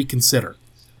will reconsider.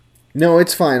 No,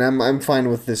 it's fine. I'm fine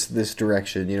with this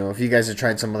direction. You know, if you guys had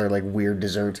tried some other like weird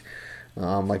dessert,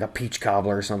 like a peach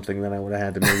cobbler or something, then I would have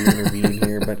had to maybe intervene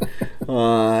here. But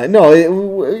no,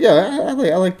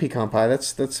 I like pecan pie.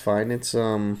 That's fine. It's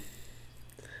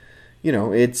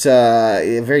it's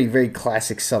a very, very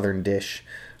classic Southern dish,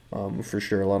 for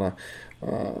sure. A lot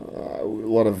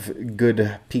of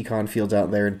good pecan fields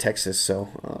out there in Texas.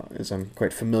 So as I'm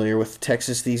quite familiar with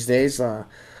Texas these days,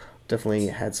 definitely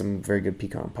had some very good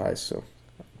pecan pies. So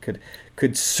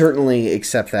could certainly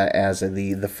accept that as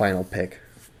the final pick.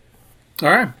 All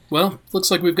right. Well,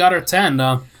 looks like we've got our 10.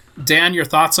 Dan, your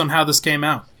thoughts on how this came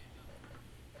out?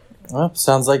 Well,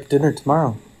 sounds like dinner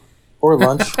tomorrow. Or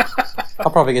lunch.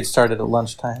 I'll probably get started at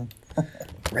lunchtime.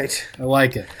 Right. I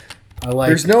like it.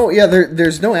 There's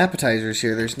no appetizers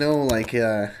here. There's no like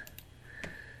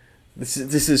this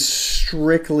is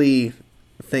strictly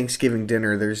Thanksgiving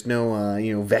dinner. There's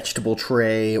no vegetable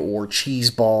tray or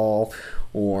cheese ball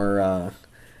or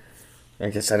I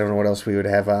guess I don't know what else we would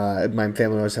have. My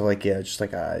family always have just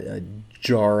like a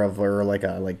jar of or like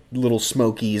little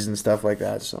Smokies and stuff like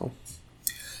that. So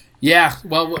yeah,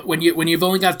 well, when you've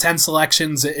only got 10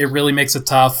 selections, it really makes it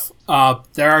tough.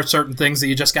 There are certain things that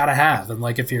you just got to have, and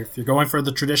like if you're going for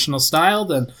the traditional style,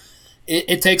 then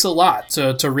it takes a lot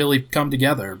to really come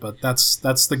together. But that's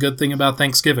the good thing about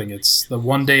Thanksgiving. It's the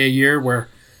one day a year where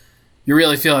you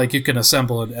really feel like you can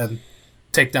assemble and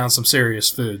take down some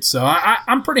serious food. So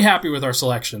I'm pretty happy with our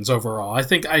selections overall. I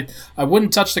think I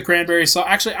wouldn't touch the cranberry sauce.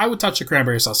 Actually, I would touch the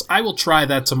cranberry sauce. I will try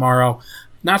that tomorrow.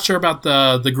 Not sure about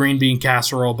the green bean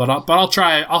casserole, but I'll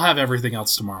try. I'll have everything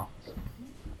else tomorrow.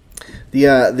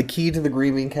 The key to the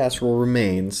green bean casserole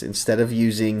remains, instead of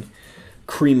using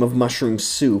cream of mushroom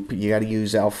soup, you got to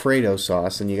use Alfredo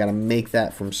sauce, and you got to make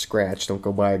that from scratch. Don't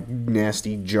go buy a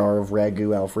nasty jar of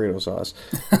ragu Alfredo sauce.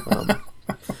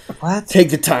 What?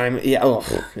 Take the time. Yeah.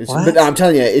 But I'm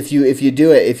telling you, if you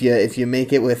do it, if you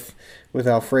make it with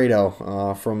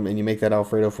Alfredo and you make that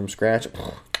Alfredo from scratch.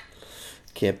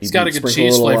 Can't be. It's got a good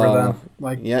cheese flavor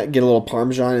then. Get a little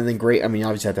Parmesan and then grate. I mean,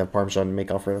 obviously have to have Parmesan to make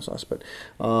Alfredo sauce, but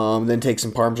then take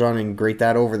some Parmesan and grate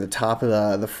that over the top of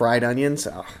the fried onions.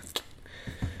 Oh,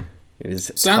 it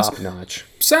is top notch.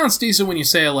 Sounds decent when you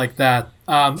say it like that.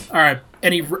 All right.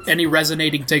 Any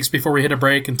resonating takes before we hit a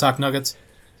break and talk nuggets?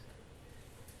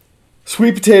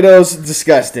 Sweet potatoes,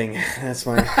 disgusting. That's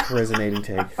my resonating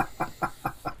take.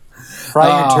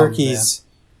 Fry your turkeys.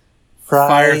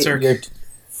 Fire turkey.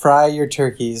 Fry your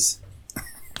turkeys.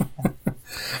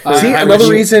 See, another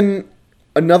reason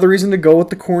to go with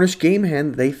the Cornish game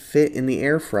hen. They fit in the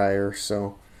air fryer,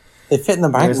 so they fit in the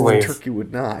microwave. The turkey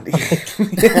would not.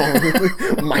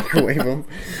 Yeah, microwave them.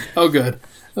 Oh, good.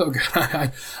 Oh,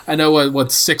 God. I know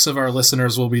what 6 of our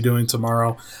listeners will be doing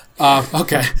tomorrow.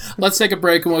 Okay, let's take a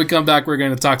break, and when we come back, we're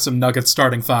going to talk some Nuggets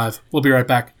starting 5. We'll be right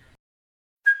back.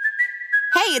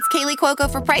 Hey, it's Kaylee Cuoco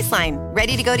for Priceline.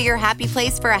 Ready to go to your happy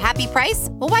place for a happy price?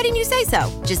 Well, why didn't you say so?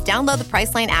 Just download the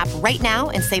Priceline app right now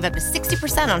and save up to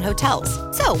 60% on hotels.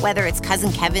 So whether it's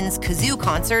Cousin Kevin's Kazoo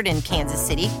Concert in Kansas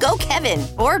City, go Kevin,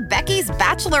 or Becky's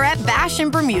Bachelorette Bash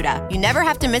in Bermuda, you never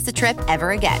have to miss a trip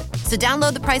ever again. So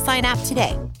download the Priceline app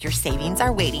today. Your savings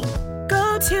are waiting.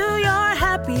 Go to your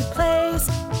happy place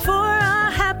for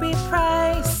a happy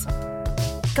price.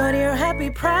 Go to your happy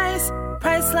price,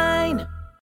 Priceline.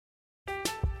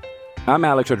 I'm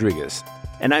Alex Rodriguez.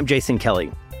 And I'm Jason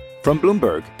Kelly. From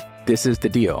Bloomberg, this is The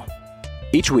Deal.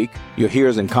 Each week, you'll hear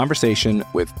us in conversation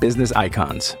with business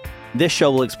icons. This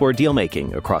show will explore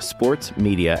deal-making across sports,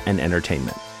 media, and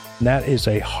entertainment. That is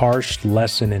a harsh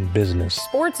lesson in business.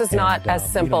 Sports is not as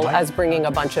simple as bringing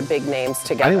a bunch of big names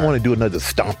together. I didn't want to do another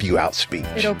stomp you out speech.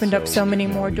 It opened up so many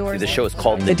more doors. The show is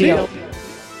called The Deal.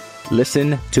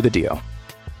 Listen to The Deal.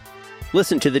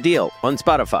 Listen to The Deal on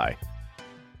Spotify.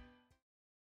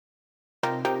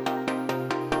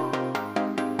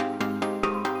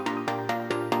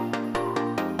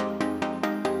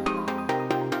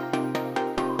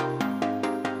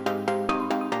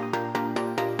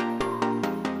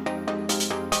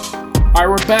 All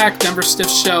right, we're back. Denver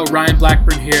Stiff Show. Ryan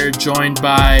Blackburn here, joined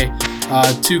by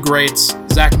 2 greats,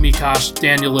 Zach Mikosh,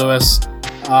 Daniel Lewis.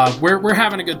 We're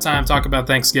having a good time talking about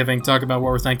Thanksgiving, talking about what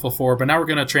we're thankful for, but now we're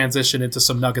going to transition into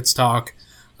some Nuggets talk.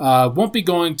 Won't be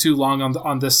going too long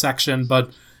on this section, but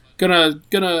gonna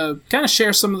kind of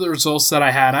share some of the results that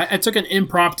I had. I took an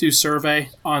impromptu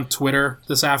survey on Twitter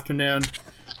this afternoon.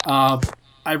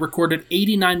 I recorded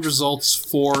 89 results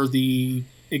for the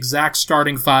exact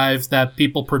starting 5 that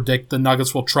people predict the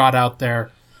Nuggets will trot out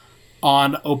there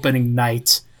on opening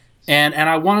night. And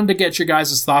I wanted to get your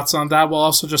guys' thoughts on that. We'll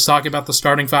also just talk about the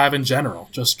starting 5 in general.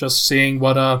 Just seeing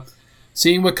what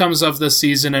comes of this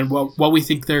season and what we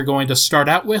think they're going to start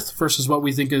out with versus what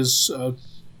we think is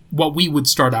what we would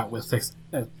start out with,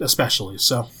 especially.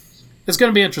 So it's going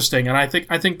to be interesting. And I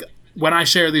think when I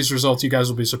share these results, you guys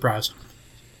will be surprised.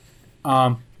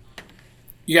 You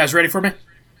guys ready for me?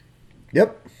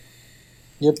 Yep.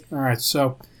 All right,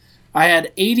 so I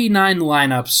had 89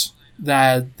 lineups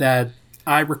that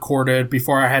I recorded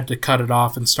before I had to cut it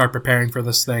off and start preparing for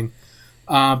this thing.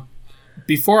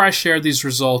 Before I share these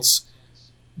results,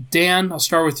 Dan, I'll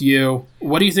start with you.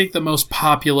 What do you think the most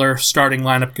popular starting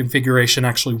lineup configuration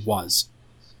actually was?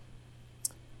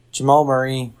 Jamal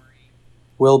Murray,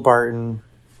 Will Barton,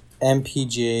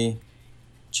 MPJ,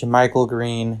 JaMychal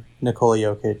Green, Nikola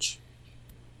Jokic.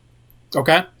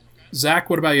 Okay. Zach,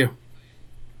 what about you?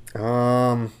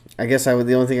 I guess the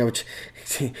only thing I would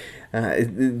say,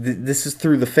 this is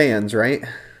through the fans, right?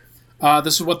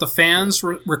 This is what the fans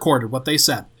recorded, what they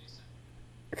said.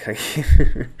 Okay.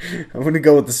 I'm going to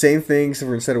go with the same thing,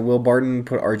 so instead of Will Barton,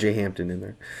 put RJ Hampton in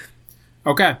there.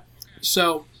 Okay.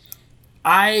 So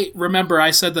I remember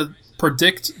I said that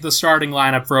predict the starting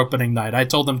lineup for opening night. I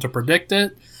told them to predict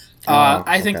it.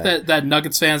 I think that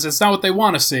Nuggets fans, it's not what they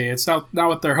want to see. It's not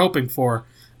what they're hoping for.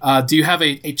 Do you have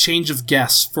a change of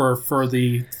guess for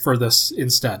this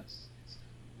instead?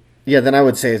 Yeah, then I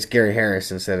would say it's Gary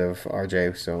Harris instead of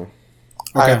RJ. So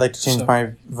okay, I'd like to change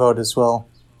my vote as well.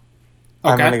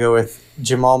 Okay. I'm going to go with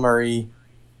Jamal Murray,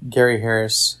 Gary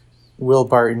Harris, Will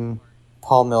Barton,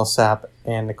 Paul Millsap,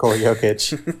 and Nikola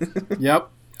Jokic. Yep,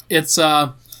 it's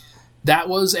that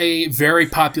was a very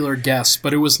popular guess,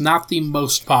 but it was not the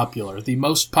most popular. The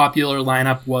most popular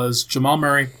lineup was Jamal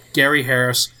Murray, Gary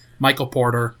Harris, Michael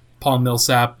Porter, Paul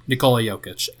Millsap, Nikola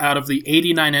Jokic. Out of the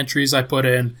 89 entries I put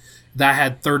in, that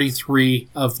had 33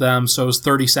 of them, so it was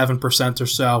 37% or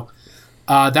so.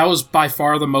 That was by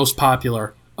far the most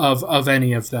popular of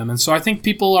any of them. And so I think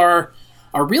people are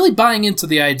really buying into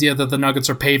the idea that the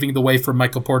Nuggets are paving the way for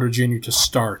Michael Porter Jr. to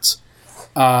start.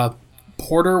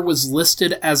 Porter was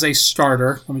listed as a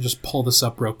starter. Let me just pull this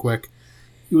up real quick.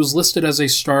 He was listed as a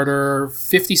starter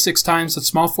 56 times at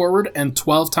small forward and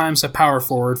 12 times at power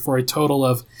forward for a total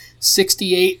of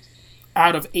 68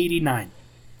 out of 89.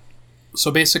 So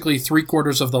basically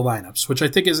 3/4 of the lineups, which I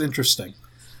think is interesting.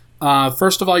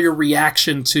 First of all, your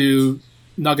reaction to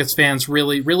Nuggets fans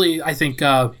really, I think,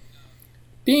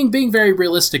 being very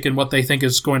realistic in what they think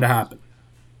is going to happen.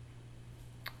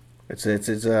 It's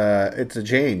a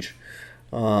change.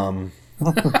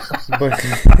 But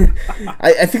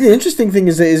I think the interesting thing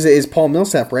is Paul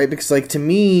Millsap, right? Because to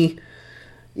me,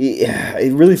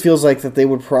 it really feels like that they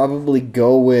would probably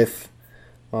go with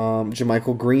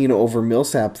JaMychal Green over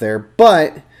Millsap there.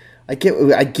 But I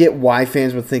get why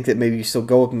fans would think that maybe you still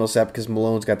go with Millsap because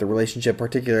Malone's got the relationship,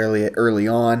 particularly early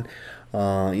on.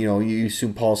 You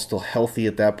assume Paul's still healthy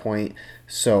at that point.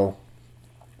 So,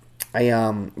 but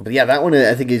yeah, that one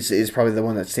I think is probably the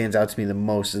one that stands out to me the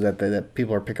most, is that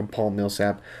people are picking Paul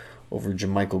Millsap over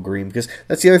JaMychal Green, because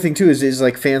that's the other thing too is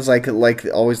like fans like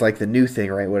always like the new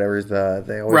thing, right? Whatever is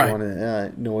they always want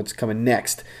to know what's coming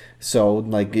next. So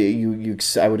like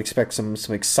I would expect some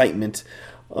excitement.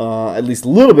 At least a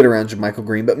little bit around JaMychal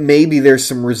Green, but maybe there's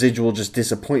some residual just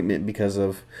disappointment because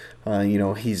of,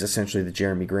 he's essentially the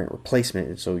Jeremy Grant replacement,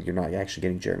 and so you're not actually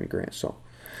getting Jeremy Grant. So,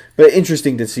 but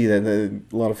interesting to see that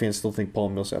a lot of fans still think Paul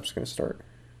Millsap's going to start.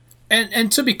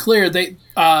 And to be clear, they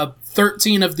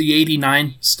 13 of the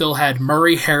 89 still had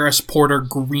Murray, Harris, Porter,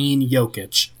 Green,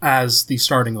 Jokic as the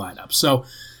starting lineup. So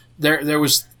there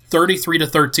was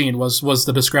 33-13 was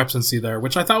the discrepancy there,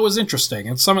 which I thought was interesting.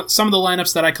 And some of the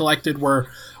lineups that I collected were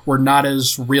not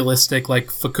as realistic. Like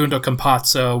Facundo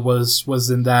Campazzo was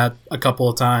in that a couple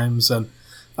of times, and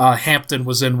Hampton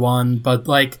was in one. But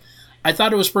like, I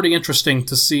thought it was pretty interesting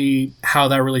to see how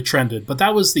that really trended. But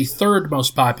that was the third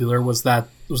most popular, was that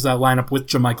lineup with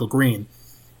JaMychal Green.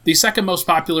 The second most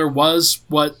popular was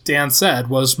what Dan said,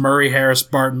 was Murray, Harris,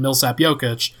 Barton, Millsap,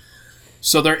 Jokic.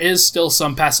 So there is still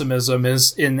some pessimism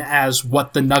as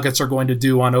what the Nuggets are going to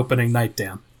do on opening night,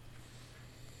 Dan.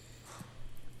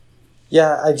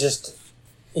 Yeah, I just,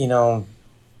 the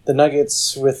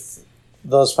Nuggets with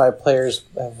those 5 players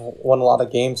have won a lot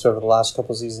of games over the last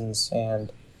couple seasons,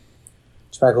 and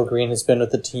JaMychal Green has been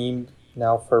with the team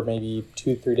now for maybe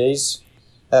 2-3 days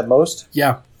at most.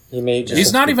 Yeah.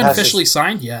 He's not even officially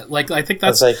signed yet. Like, I think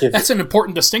that's an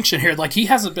important distinction here. Like, he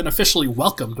hasn't been officially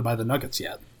welcomed by the Nuggets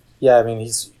yet. Yeah, I mean,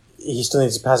 he still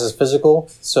needs to pass his physical,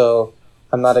 so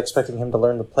I'm not expecting him to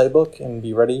learn the playbook and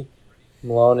be ready.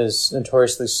 Malone is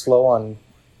notoriously slow on,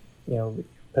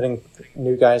 putting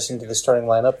new guys into the starting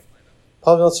lineup.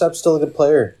 Paul Millsap's still a good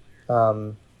player.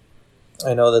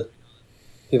 I know that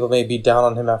people may be down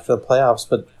on him after the playoffs,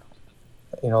 but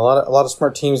a lot of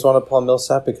smart teams want to Paul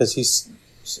Millsap because he's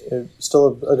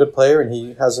still a good player and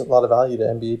he has a lot of value to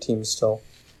NBA teams still.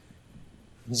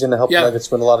 He's going to help the Nuggets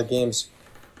win a lot of games.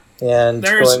 And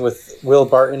going with Will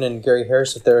Barton and Gary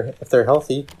Harris, if they're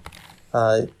healthy,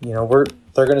 they're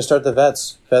going to start the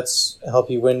vets. Vets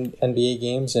help you win NBA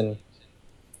games, and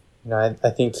I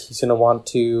think he's going to want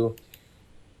to.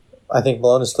 I think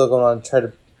Malone is still going to want to try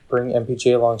to bring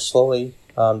MPJ along slowly,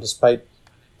 despite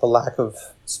the lack of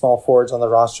small forwards on the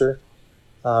roster.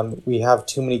 We have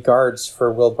too many guards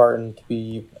for Will Barton to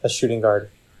be a shooting guard.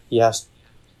 He has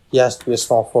to be a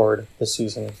small forward this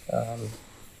season.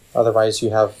 Otherwise,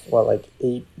 you have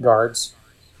 8 guards,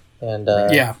 and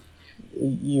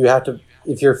you have to.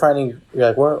 If you're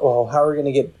like, how are we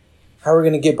going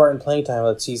to get Barton playing time?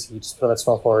 Well, it's easy. You just put him at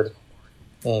small forward,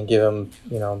 and give him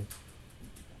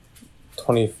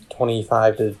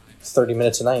 25 to 30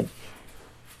 minutes a night.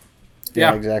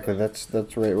 Yeah, exactly. That's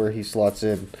right where he slots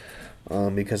in,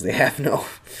 because they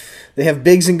have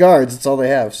bigs and guards. That's all they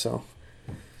have. So.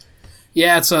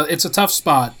 Yeah, it's a tough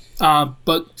spot.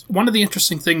 But one of the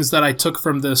interesting things that I took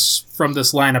from this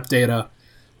lineup data,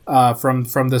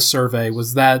 from this survey,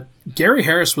 was that Gary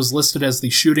Harris was listed as the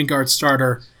shooting guard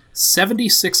starter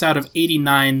 76 out of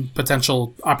 89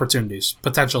 potential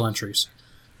entries.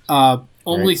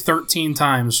 Only 13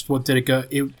 times. What did it go?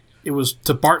 It was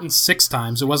to Barton 6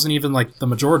 times. It wasn't even like the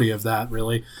majority of that,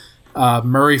 really.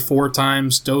 Murray 4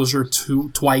 times, Dozier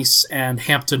twice, and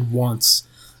Hampton once.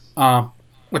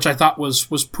 Which I thought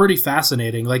was pretty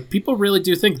fascinating. Like, people really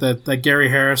do think that Gary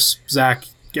Harris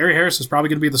is probably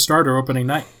going to be the starter opening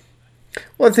night.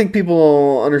 Well, I think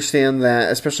people understand that,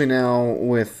 especially now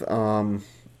with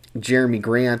Jeremy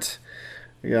Grant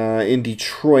in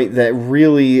Detroit, that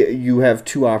really you have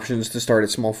 2 options to start at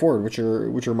small forward, which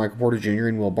are Michael Porter Jr.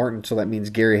 and Will Barton. So that means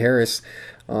Gary Harris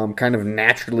kind of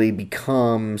naturally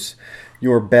becomes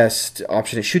your best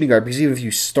option at shooting guard, because even if you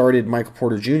started Michael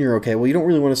Porter Jr., okay, well, you don't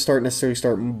really want to necessarily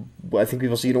start, I think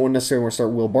people say you don't necessarily want to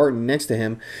start Will Barton next to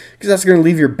him, because that's going to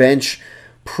leave your bench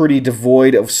pretty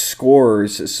devoid of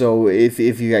scorers. So if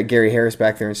you got Gary Harris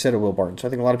back there instead of Will Barton. So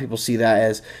I think a lot of people see that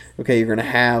as, okay, you're going to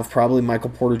have probably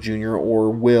Michael Porter Jr. or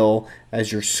Will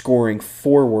as your scoring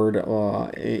forward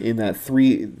in that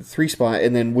three spot,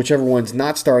 and then whichever one's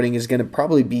not starting is going to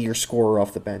probably be your scorer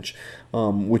off the bench,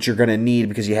 which you're going to need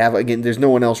because you have, again, there's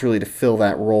no one else really to fill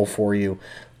that role for you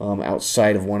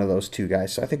outside of one of those 2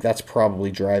 guys. So I think that's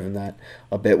probably driving that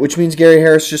a bit, which means Gary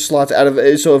Harris just slots out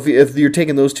of. So if you're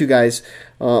taking those 2 guys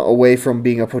away from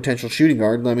being a potential shooting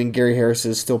guard, I mean, Gary Harris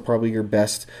is still probably your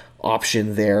best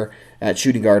option there at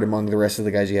shooting guard among the rest of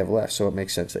the guys you have left. So it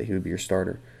makes sense that he would be your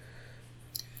starter.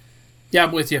 Yeah,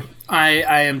 I'm with you.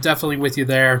 I am definitely with you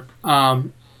there.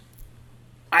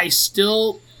 I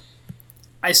still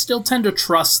tend to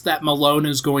trust that Malone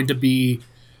is going to be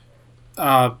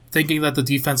thinking that the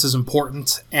defense is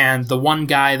important, and the one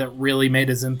guy that really made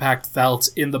his impact felt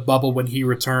in the bubble when he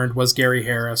returned was Gary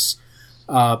Harris.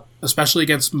 Especially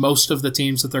against most of the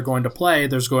teams that they're going to play,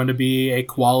 there's going to be a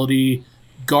quality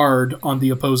guard on the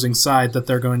opposing side that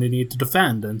they're going to need to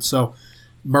defend. And so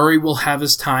Murray will have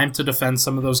his time to defend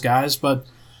some of those guys, but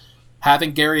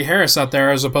having Gary Harris out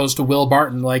there as opposed to Will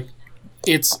Barton,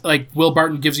 it's like Will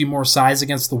Barton gives you more size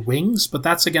against the wings, but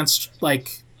that's against,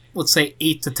 let's say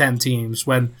 8 to 10 teams,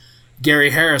 when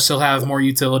Gary Harris will have more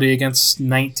utility against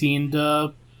 19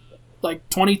 to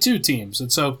 22 teams.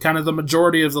 And so kind of the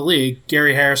majority of the league,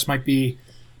 Gary Harris might be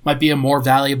a more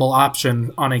valuable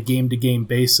option on a game-to-game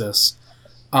basis.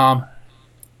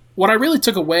 What I really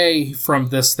took away from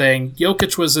this thing,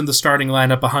 Jokic was in the starting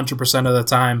lineup 100% of the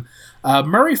time.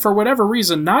 Murray, for whatever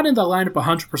reason, not in the lineup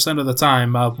 100% of the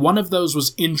time. One of those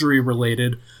was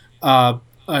injury-related.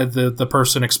 The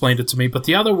person explained it to me. But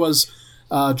the other was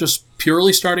just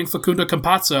purely starting Facundo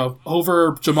Campazzo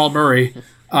over Jamal Murray.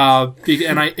 And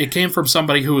it came from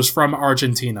somebody who was from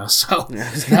Argentina. So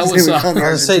that was an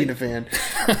Argentina fan.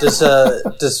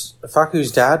 Does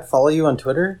Facu's dad follow you on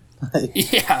Twitter?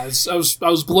 Yeah, I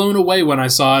was blown away when I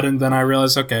saw it, and then I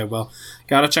realized, okay, well,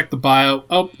 gotta check the bio.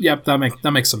 Oh, yep, that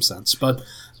makes some sense. But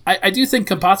I do think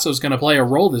Campazzo is going to play a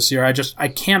role this year. I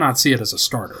cannot see it as a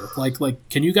starter. Like,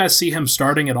 can you guys see him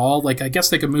starting at all? I guess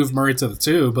they could move Murray to the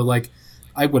 2, but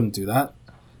I wouldn't do that.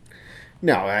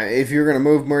 No, if you're going to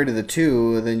move Murray to the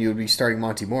 2, then you would be starting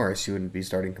Monty Morris. You wouldn't be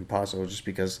starting Campazzo, just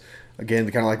because, again,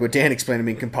 kind of like what Dan explained. I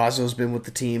mean, Campazzo's been with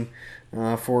the team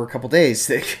for a couple days.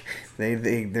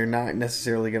 They're not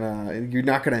necessarily gonna. You're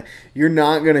not gonna.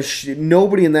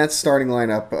 Nobody in that starting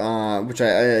lineup, which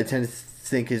I tend to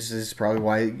think is probably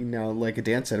why, like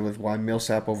Dan said, with why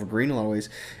Millsap over Green in a lot of ways,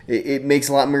 it makes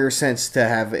a lot more sense to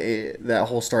have that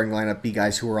whole starting lineup be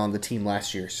guys who were on the team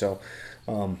last year. So.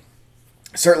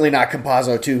 Certainly not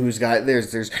Campazzo too, who's got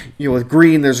there's with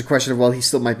Green, there's a question of, well, he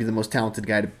still might be the most talented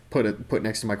guy to put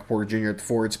next to Michael Porter Jr. at the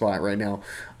forward spot right now.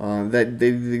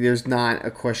 There's not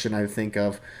a question I think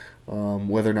of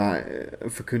whether or not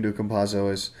Facundo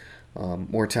Campazzo is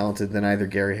more talented than either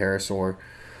Gary Harris or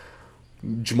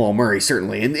Jamal Murray,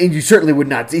 certainly, and you certainly would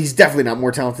not. He's definitely not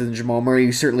more talented than Jamal Murray.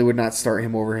 You certainly would not start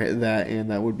him over that,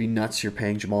 and that would be nuts. You're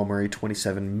paying Jamal Murray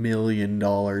 $27 million.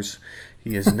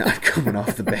 He is not coming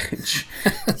off the bench.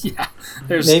 Yeah,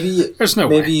 there's no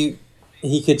way. Maybe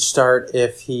he could start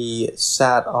if he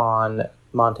sat on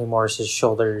Monte Morris's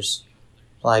shoulders,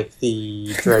 like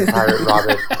the Dread Pirate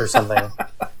Robert or something.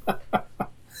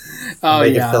 Oh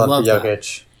yeah, I love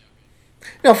Jokic.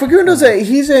 No, Facundo's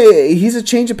he's a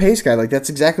change of pace guy. That's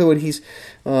exactly what he's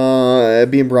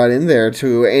being brought in there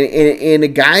to, and a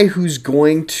guy who's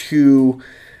going to.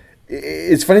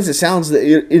 It's funny as it sounds, that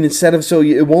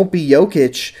it won't be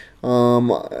Jokic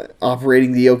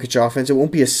operating the Jokic offense. It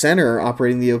won't be a center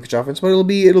operating the Jokic offense, but it'll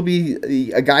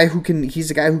be a guy who can.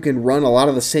 He's a guy who can run a lot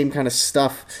of the same kind of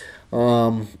stuff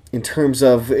in terms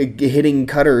of hitting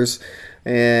cutters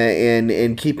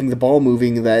and keeping the ball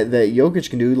moving that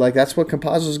Jokic can do. That's what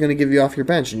Campazzo is going to give you off your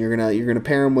bench, and you're gonna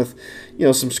pair him with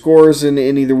some scores in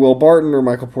either Will Barton or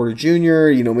Michael Porter Jr.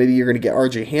 Maybe you're going to get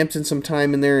R.J. Hampton some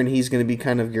time in there, and he's going to be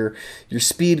kind of your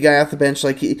speed guy off the bench.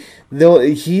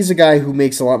 He's a guy who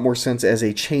makes a lot more sense as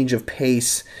a change of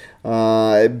pace,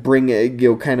 kind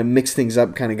of mix things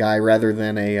up kind of guy, rather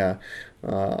than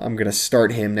I'm going to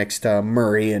start him next to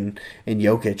Murray and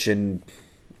Jokic and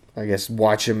I guess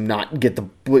watch him not get the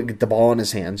ball in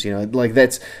his hands.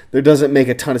 There doesn't make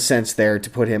a ton of sense there to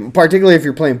put him, particularly if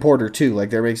you're playing Porter too.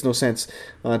 There makes no sense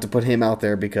to put him out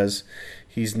there because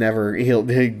he'll never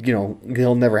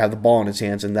have the ball in his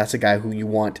hands, and that's a guy who you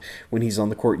want when he's on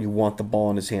the court. You want the ball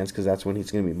in his hands because that's when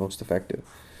he's going to be most effective.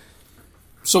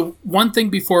 So one thing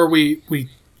before we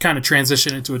kind of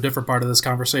transition into a different part of this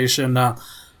conversation.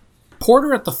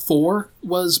 Porter at the 4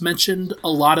 was mentioned a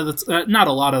lot of the not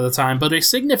a lot of the time, but a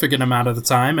significant amount of the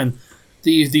time, and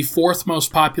the fourth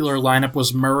most popular lineup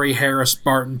was Murray, Harris,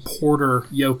 Barton, Porter,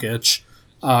 Jokic,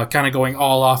 kind of going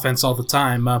all offense all the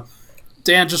time.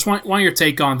 Dan, just want your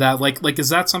take on that. Is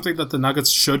that something that the Nuggets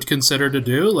should consider to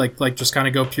do? Like just kind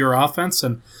of go pure offense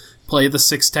and play the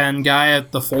 6'10" guy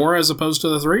at the 4 as opposed to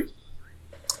the 3?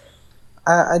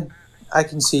 I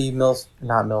can see not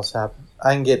Millsap.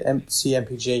 I can see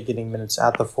MPJ getting minutes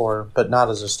at the 4, but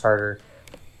not as a starter.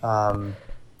 I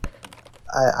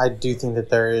do think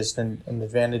that there is an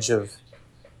advantage of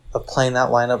playing that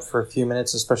lineup for a few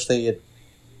minutes, especially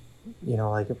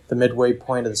like the midway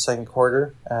point of the second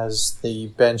quarter, as the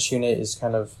bench unit is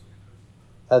kind of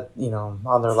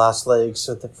on their last legs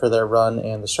for their run,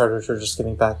 and the starters are just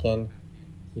getting back in,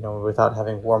 without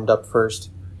having warmed up first.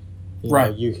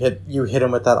 Right. You hit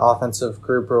them with that offensive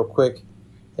group real quick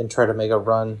and try to make a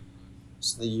run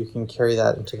so that you can carry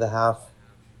that into the half.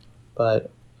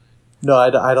 But no,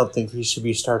 I don't think he should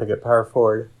be starting at power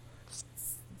forward.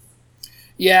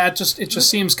 Yeah, it just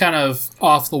seems kind of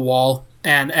off the wall,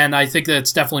 and I think that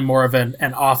it's definitely more of an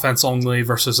offense only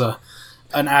versus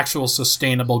an actual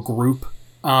sustainable group.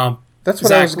 That's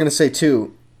what I was going to say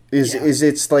too. Is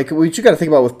it's like what you got to think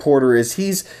about with Porter is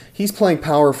he's playing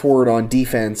power forward on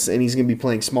defense, and he's going to be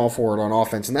playing small forward on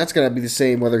offense, and that's going to be the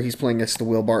same whether he's playing next to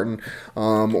Will Barton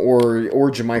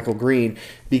or JaMychal Green,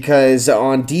 because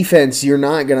on defense you're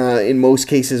not going to in most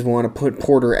cases want to put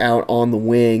Porter out on the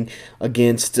wing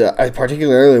against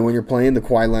particularly when you're playing the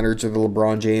Kawhi Leonards or the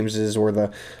LeBron Jameses or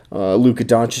the Luka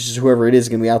Doncic's, whoever it is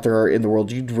going to be out there in the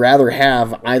world. You'd rather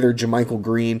have either JaMychal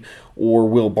Green or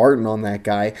Will Barton on that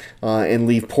guy, and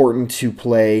leave Porter to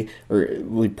play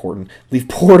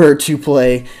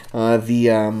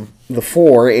the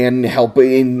four and help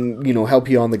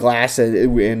you on the glass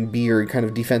and be your kind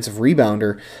of defensive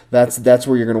rebounder. That's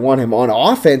where you're going to want him. On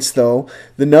offense, though,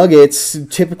 the Nuggets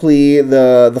typically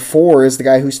the four is the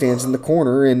guy who stands in the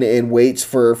corner and waits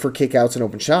for kickouts and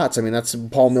open shots. I mean, that's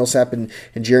Paul Millsap and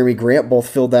Jeremy Grant both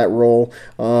filled that role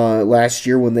last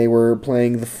year when they were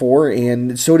playing the four,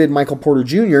 and so did Michael Porter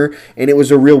Jr., and it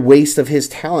was a real waste of his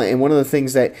talent. And one of the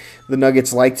things that the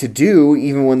Nuggets like to do,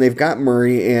 even when they've got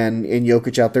Murray and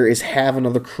Jokic out there, is have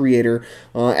another creator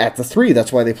at the three.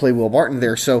 That's why they play Will Barton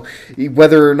there. So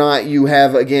whether or not you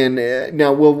have, again,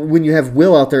 when you have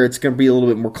Will out there, it's going to be a little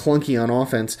bit more clunky on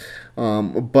offense.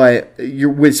 But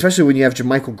especially when you have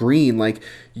JaMychal Green, like,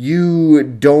 you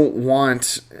don't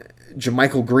want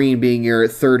JaMychal Green being your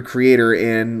third creator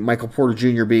and Michael Porter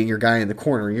Jr. being your guy in the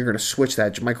corner. You're going to switch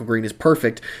that. JaMychal Green is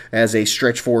perfect as a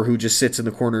stretch four who just sits in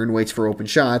the corner and waits for open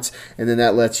shots, and then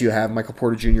that lets you have Michael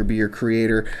Porter Jr. be your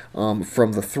creator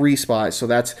from the three spot. So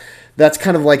that's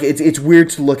kind of like, it's weird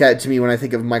to look at to me when I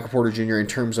think of Michael Porter Jr. in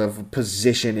terms of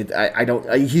position.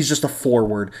 He's just a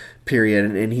forward, period,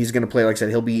 and he's going to play, like I said,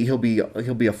 he'll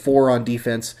be a four on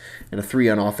defense and a three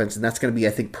on offense, and that's going to be,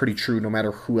 I think, pretty true no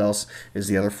matter who else is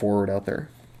the other forward out there.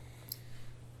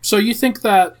 So you think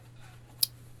that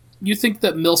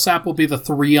Millsap will be the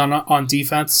three on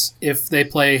defense if they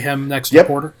play him next to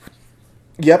Porter?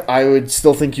 Yep, I would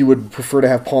still think you would prefer to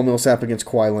have Paul Millsap against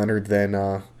Kawhi Leonard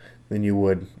than you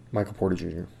would Michael Porter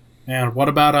Jr. And what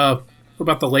about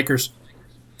the Lakers?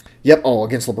 Yep,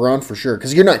 against LeBron for sure.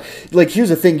 Because you're not, like, here's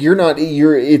the thing,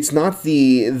 it's not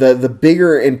the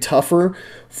bigger and tougher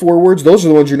forwards. Those are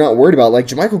the ones you're not worried about. Like,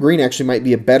 JaMychal Green actually might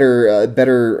be a better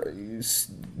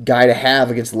guy to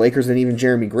have against the Lakers than even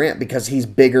Jeremy Grant, because he's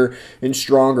bigger and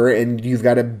stronger, and you've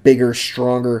got a bigger,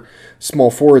 stronger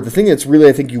small forward. The thing that's really,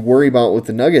 I think, you worry about with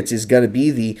the Nuggets is going to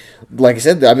be like I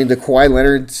said, the Kawhi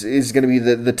Leonard is going to be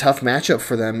the tough matchup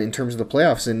for them in terms of the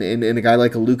playoffs, and a guy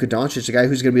like a Luka Doncic, a guy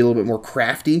who's going to be a little bit more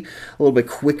crafty, a little bit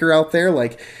quicker out there,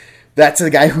 like, that's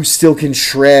a guy who still can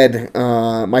shred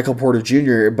Michael Porter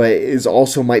Jr., but is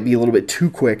also might be a little bit too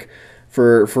quick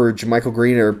for JaMychal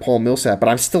Green or Paul Millsap. But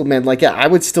I'm still, I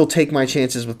would still take my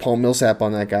chances with Paul Millsap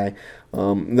on that guy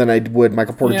than I would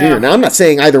Michael Porter Jr. Now, I'm not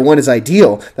saying either one is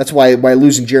ideal. That's why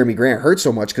losing Jeremy Grant hurt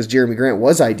so much, because Jeremy Grant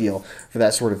was ideal for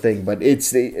that sort of thing. But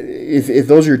if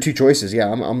those are your two choices,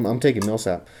 I'm taking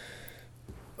Millsap.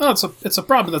 Well, it's a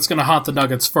problem that's going to haunt the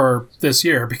Nuggets for this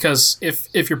year, because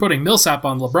if you're putting Millsap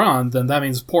on LeBron, then that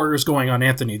means Porter's going on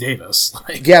Anthony Davis.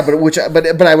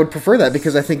 But I would prefer that,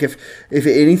 because I think if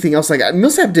anything else, like,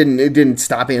 Millsap didn't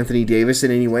stop Anthony Davis in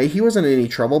any way. He wasn't in any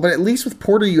trouble. But at least with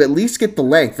Porter, you at least get the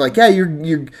length. Like, I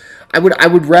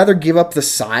would rather give up the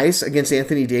size against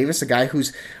Anthony Davis, a guy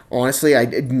who's honestly,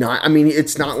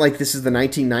 it's not like this is the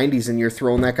 1990s and you're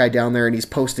throwing that guy down there and he's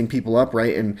posting people up,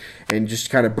 right, and just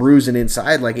kind of bruising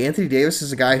inside. Like, Anthony Davis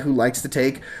is a guy who likes to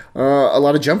take a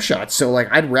lot of jump shots. So,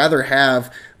 like, I'd rather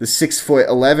have the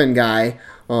 6'11" guy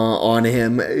on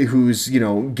him who's,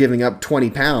 giving up 20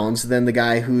 pounds than the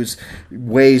guy who's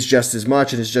weighs just as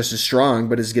much and is just as strong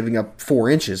but is giving up 4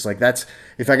 inches. Like, that's,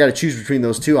 if I got to choose between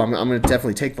those two, I'm going to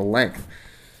definitely take the length.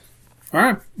 All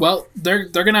right. Well, they're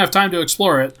going to have time to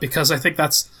explore it, because I think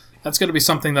that's going to be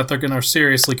something that they're going to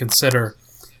seriously consider.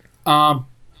 Do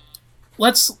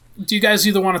you guys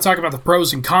either want to talk about the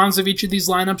pros and cons of each of these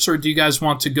lineups, or do you guys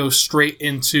want to go straight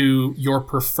into your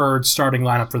preferred starting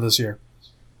lineup for this year?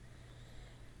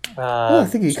 I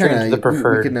think you kind of the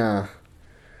preferred.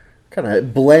 kind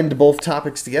of blend both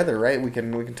topics together, right? We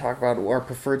can talk about our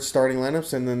preferred starting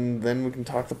lineups, and then we can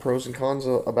talk the pros and cons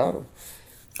about them.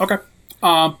 Okay.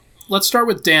 Let's start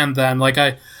with Dan then. Like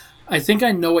I think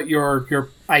I know what your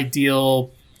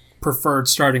ideal preferred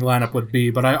starting lineup would be,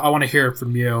 but I want to hear it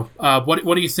from you.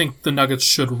 What do you think the Nuggets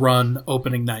should run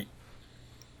opening night?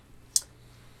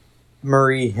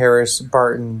 Murray, Harris,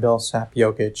 Barton, Millsap,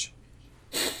 Jokic.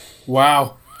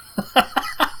 Wow.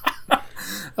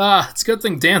 It's a good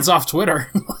thing Dan's off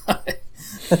Twitter.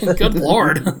 Good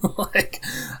Lord.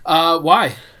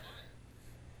 Why?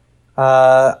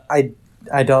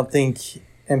 I don't think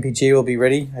MPJ will be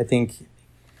ready.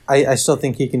 I still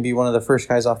think he can be one of the first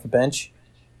guys off the bench.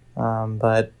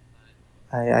 But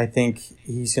I think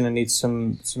he's going to need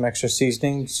some extra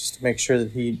seasoning just to make sure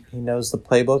that he knows the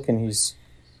playbook and he's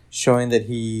showing that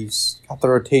he's got the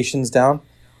rotations down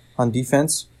on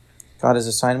defense, got his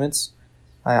assignments.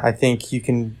 I think you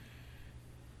can,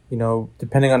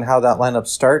 depending on how that lineup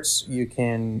starts, you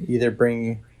can either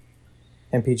bring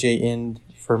MPJ in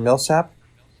for Millsap,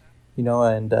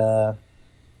 and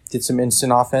get some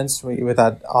instant offense with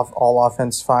that all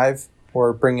offense 5,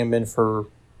 or bring him in for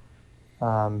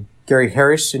Gary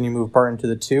Harris and you move Barton to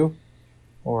the 2,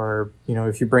 or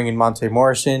if you bring in Monte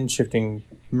Morrison, shifting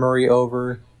Murray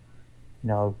over,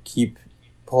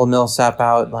 pull Millsap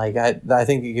out. I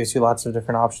think it gives you lots of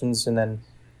different options, and then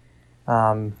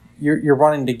you're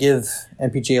wanting to give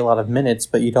MPJ a lot of minutes,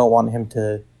 but you don't want him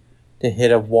to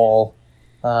hit a wall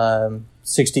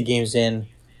 60 games in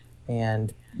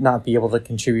and not be able to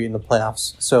contribute in the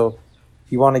playoffs. So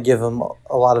you want to give him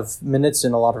a lot of minutes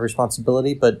and a lot of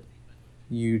responsibility, but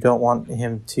you don't want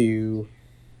him to,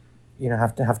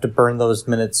 have to burn those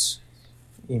minutes,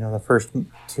 the first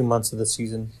 2 months of the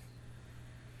season.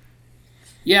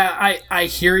 Yeah, I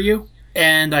hear you,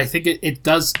 and I think it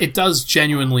does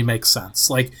genuinely make sense.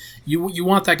 Like you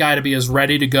want that guy to be as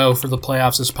ready to go for the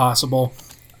playoffs as possible.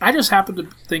 I just happen to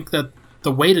think that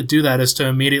the way to do that is to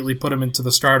immediately put him into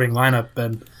the starting lineup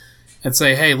and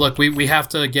say, hey, look, we have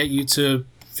to get you to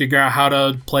figure out how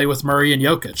to play with Murray and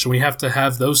Jokic, and we have to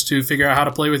have those two figure out how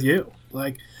to play with you.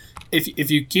 Like, if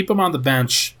you keep them on the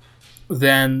bench,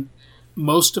 then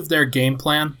most of their game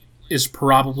plan is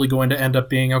probably going to end up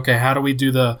being, okay, how do we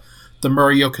do the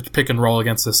Murray-Jokic pick and roll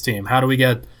against this team? How do we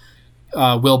get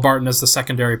Will Barton as the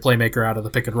secondary playmaker out of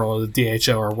the pick and roll or the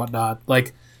DHO or whatnot?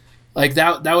 Like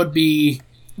that would be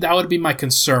my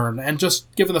concern. And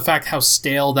just given the fact how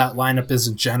stale that lineup is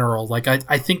in general,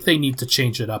 I think they need to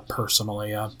change it up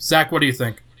personally. Zach, what do you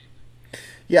think?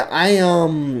 Yeah,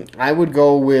 I would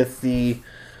go with the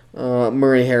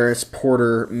Murray, Harris,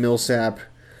 Porter, Millsap,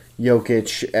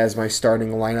 Jokic as my starting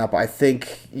lineup. I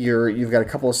think you've got a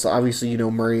couple of, obviously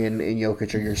Murray and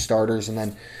Jokic are your starters, and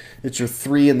then it's your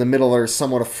 3 in the middle are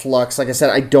somewhat a flux. Like I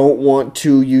said, I don't want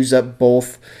to use up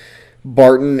both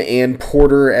Barton and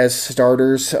Porter as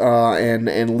starters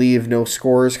and leave no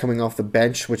scorers coming off the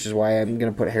bench, which is why I'm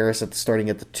going to put Harris starting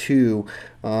at the 2,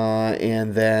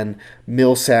 and then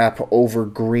Millsap over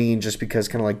Green, just because,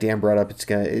 kind of like Dan brought up,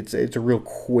 it's a real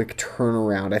quick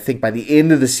turnaround. I think by the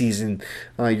end of the season,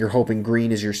 you're hoping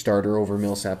Green is your starter over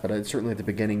Millsap, but certainly at the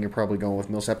beginning, you're probably going with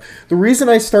Millsap. The reason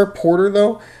I start Porter,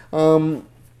 though,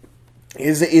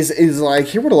 is like,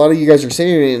 hear what a lot of you guys are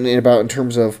saying in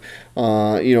terms of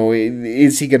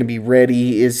is he going to be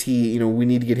ready? Is he, we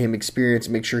need to get him experience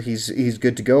and make sure he's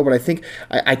good to go. But I think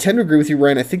I tend to agree with you,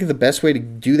 Ryan. I think the best way to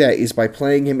do that is by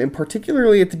playing him, and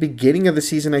particularly at the beginning of the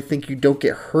season, I think you don't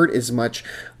get hurt as much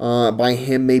by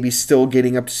him maybe still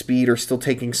getting up to speed or still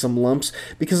taking some lumps,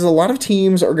 because a lot of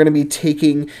teams are going to be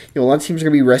taking, a lot of teams are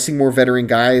going to be resting more veteran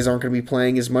guys, aren't going to be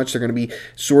playing as much. They're going to be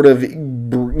sort of,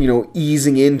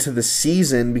 easing into the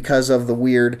season because of the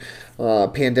weird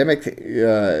pandemic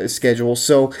schedule.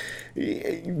 So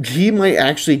he might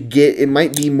actually it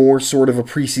might be more sort of a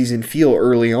preseason feel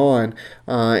early on,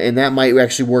 and that might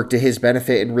actually work to his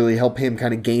benefit and really help him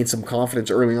kind of gain some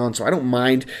confidence early on. So I don't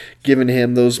mind giving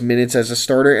him those minutes as a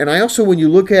starter. And I also, when you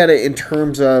look at it in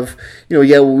terms of, we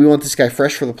want this guy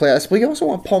fresh for the playoffs, but you also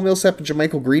want Paul Millsap and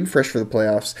JaMychal Green fresh for the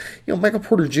playoffs. Michael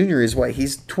Porter Jr. is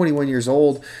he's 21 years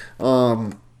old.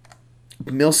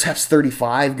 Millsap's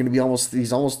 35,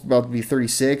 he's almost about to be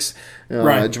 36.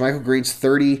 Right. JaMychal Green's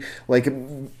 30. Like,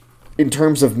 in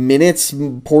terms of minutes,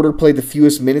 Porter played the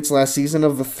fewest minutes last season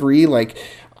of the 3. Like,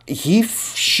 he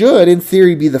should, in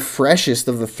theory, be the freshest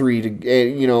of the 3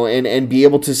 to, and be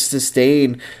able to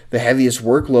sustain the heaviest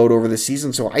workload over the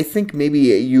season. So I think maybe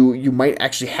you might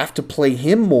actually have to play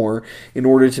him more in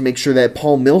order to make sure that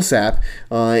Paul Millsap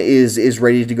is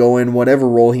ready to go in whatever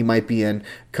role he might be in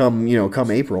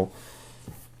come April.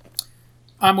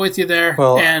 I'm with you there,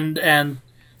 well, and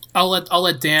I'll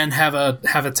let Dan have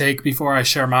a take before I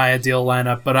share my ideal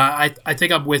lineup, but I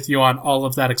think I'm with you on all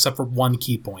of that except for one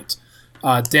key point.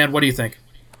 Dan, what do you think?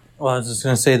 Well, I was just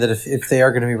going to say that if they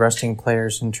are going to be resting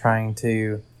players and trying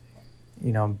to,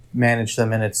 manage the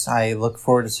minutes, I look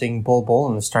forward to seeing Bol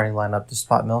in the starting lineup to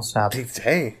spot Millsap.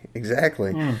 Hey,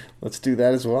 exactly. Let's do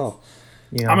that as well.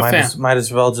 I'm a fan. Might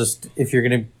as well just, if you're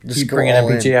going to keep bringing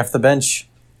MPJ off the bench,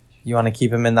 you want to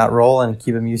keep him in that role and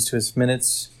keep him used to his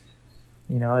minutes,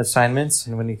 assignments,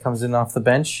 and when he comes in off the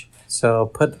bench. So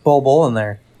put Bol in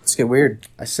there. Let's get weird.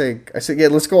 I say, yeah,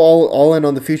 let's go all in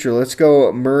on the future. Let's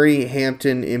go Murray,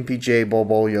 Hampton, MPJ, Bol,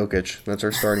 Jokic. That's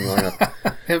our starting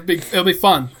lineup. It'll be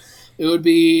fun. It would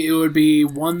be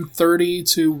 130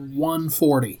 to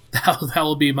 140. That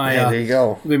will be my there you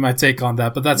go. Be my take on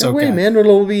that, but that's okay. Wait, man,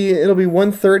 it'll be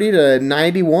 130 to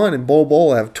 91, and Bol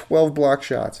will have 12 block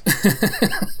shots.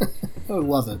 I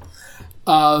love it.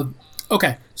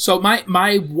 Okay, so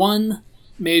my one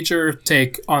major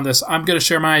take on this, I'm going to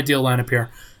share my ideal lineup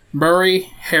here: Murray,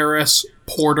 Harris,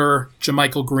 Porter,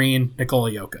 JaMychal Green,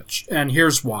 Nikola Jokic, and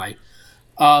here's why.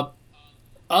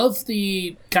 Of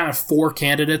the kind of four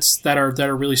candidates that are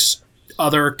really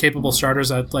other capable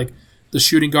starters at like the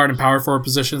shooting guard and power forward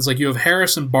positions, like you have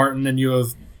Harris and Barton and you have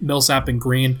Millsap and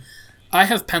Green, I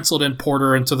have penciled in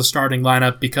Porter into the starting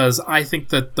lineup because I think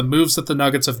that the moves that the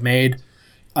Nuggets have made,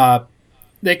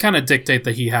 they kind of dictate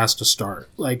that he has to start.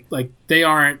 Like they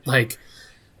aren't like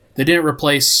they didn't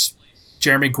replace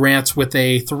Jeremy Grant with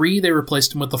a 3, they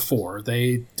replaced him with a 4.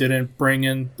 They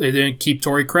didn't keep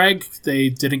Torrey Craig, they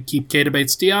didn't keep Keita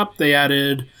Bates-Diop, they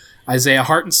added Isaiah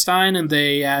Hartenstein, and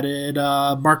they added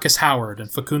Marcus Howard and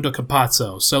Facundo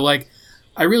Campazzo. So like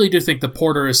I really do think that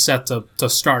Porter is set to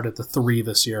start at the 3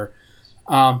 this year.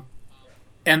 And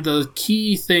the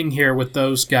key thing here with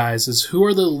those guys is who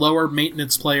are the lower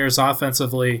maintenance players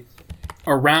offensively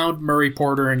around Murray,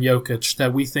 Porter, and Jokic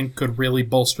that we think could really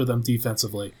bolster them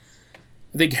defensively.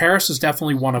 I think Harris is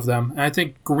definitely one of them, and I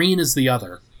think Green is the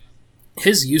other.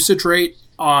 His usage rate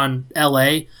on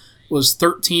LA was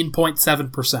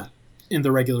 13.7% in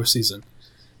the regular season,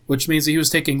 which means that he was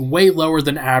taking way lower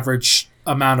than average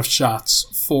amount of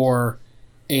shots for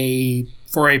a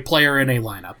player in a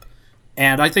lineup.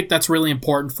 And I think that's really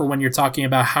important for when you're talking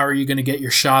about how are you going to get your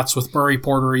shots with Murray,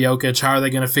 Porter, or Jokic, how are they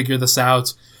going to figure this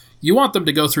out? You want them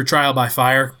to go through trial by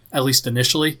fire, at least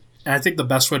initially. And I think the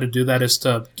best way to do that is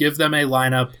to give them a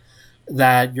lineup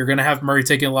that you're going to have Murray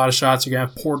taking a lot of shots, you're going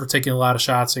to have Porter taking a lot of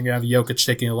shots, and you're going to have Jokic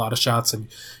taking a lot of shots, and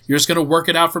you're just going to work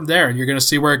it out from there, and you're going to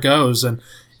see where it goes. And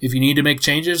if you need to make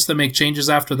changes, then make changes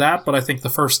after that. But I think the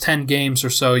first 10 games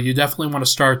or so, you definitely want to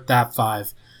start that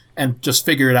 5 and just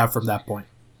figure it out from that point.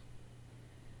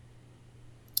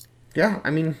 Yeah, I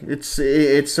mean, it's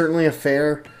certainly a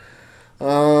fair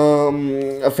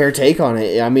take on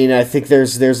it. I mean, I think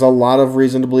there's a lot of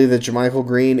reason to believe that JaMychal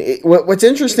Green. What's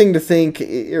interesting to think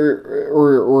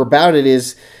or about it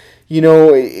is,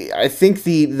 I think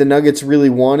the Nuggets really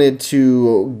wanted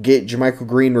to get JaMychal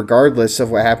Green regardless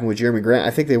of what happened with Jeremy Grant.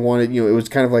 I think they wanted, it was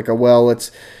kind of like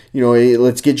let's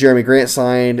get Jeremy Grant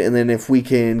signed, and then if we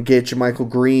can get JaMychal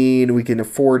Green, we can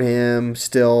afford him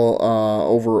still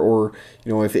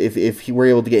if we're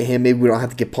able to get him, maybe we don't have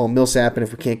to get Paul Millsap, and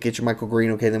if we can't get JaMychal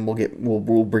Green, okay, then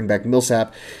we'll bring back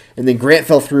Millsap, and then Grant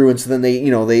fell through, and so then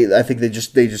I think they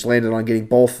just landed on getting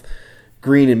both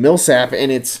Green and Millsap,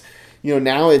 and it's.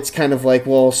 Now it's kind of like,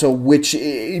 well, so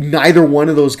neither one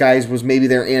of those guys was maybe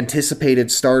their anticipated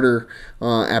starter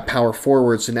at power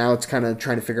forward. So now it's kind of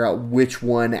trying to figure out which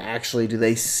one actually do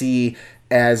they see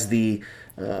as the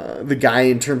guy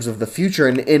in terms of the future.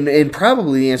 And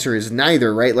probably the answer is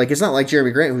neither, right? Like, it's not like Jeremy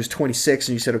Grant, who's 26,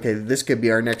 and you said, okay, this could be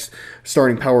our next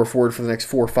starting power forward for the next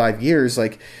 4 or 5 years.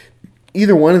 Like,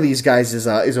 either one of these guys is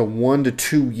a 1 to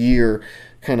 2 year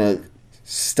kind of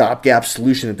stopgap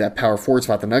solution at that power forward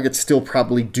spot. The Nuggets still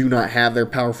probably do not have their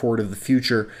power forward of the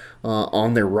future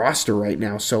on their roster right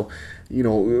now. So,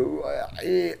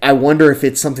 I wonder if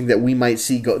it's something that we might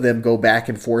see them go back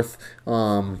and forth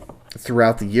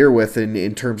throughout the year with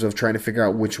in terms of trying to figure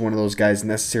out which one of those guys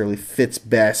necessarily fits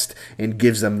best and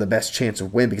gives them the best chance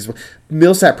of win. Because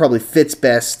Millsap probably fits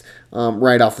best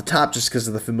right off the top just because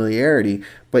of the familiarity.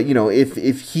 But,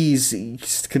 if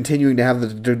he's continuing to have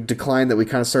the decline that we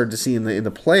kind of started to see in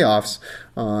the playoffs,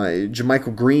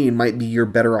 JaMychal Green might be your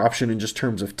better option in just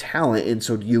terms of talent. And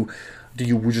so do you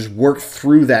just work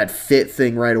through that fit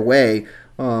thing right away,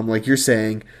 like you're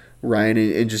saying, Ryan,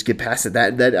 and just get past it?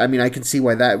 That I mean, I can see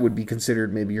why that would be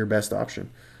considered maybe your best option.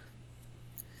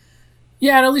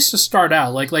 Yeah, and at least to start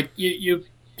out, like you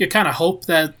kind of hope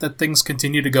that things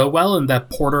continue to go well and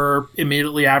that Porter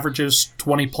immediately averages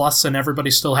 20 plus and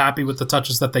everybody's still happy with the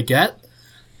touches that they get.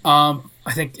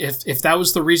 I think if that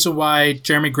was the reason why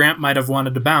Jeremy Grant might have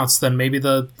wanted to bounce, then maybe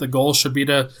the goal should be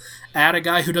to add a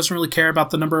guy who doesn't really care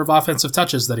about the number of offensive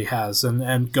touches that he has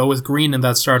and go with Green in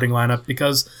that starting lineup,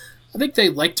 because I think they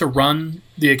like to run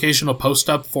the occasional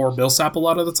post-up for Millsap a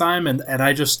lot of the time, and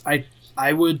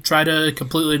I would try to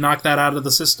completely knock that out of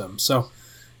the system. So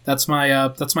that's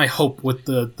my hope with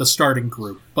the starting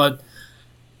group. But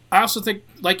I also think,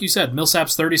 like you said,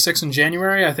 Millsap's 36 in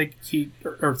January. I think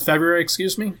February,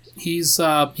 excuse me. He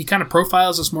kind of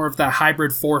profiles as more of that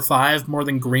hybrid 4-5 more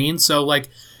than Green. So like,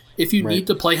 if you need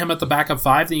to play him at the backup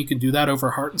 5, then you can do that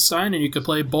over Hartenstein, and you could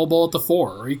play Bol at the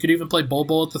 4, or you could even play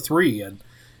Bol at the 3,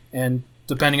 and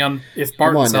depending on if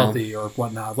Barton's healthy or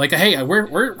whatnot. Like, hey,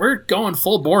 we're going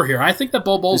full bore here. I think that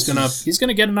Bol's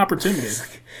gonna get an opportunity.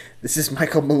 This is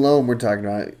Michael Malone we're talking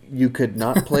about. You could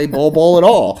not play Bol at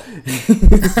all.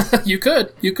 You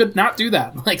could not do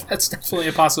that. Like, that's definitely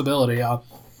a possibility.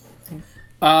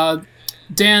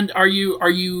 Dan,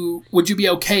 would you be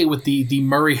okay with the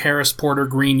Murray, Harris, Porter,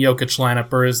 Green, Jokic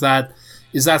lineup, or is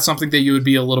that something that you would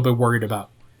be a little bit worried about?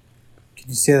 Could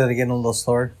you say that again a little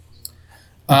slower?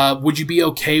 Would you be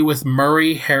okay with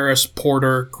Murray, Harris,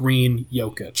 Porter, Green,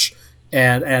 Jokic,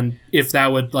 and if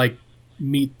that would like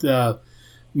meet the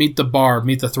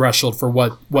threshold for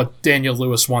what Daniel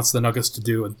Lewis wants the Nuggets to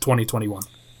do in 2021?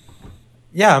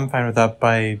 Yeah, I'm fine with that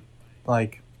by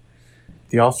like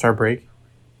the All-Star break,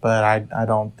 but I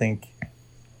don't think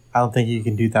you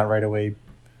can do that right away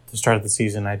to start the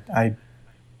season. I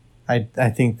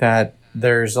think that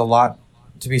there's a lot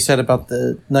to be said about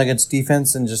the Nuggets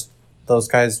defense and just those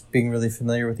guys being really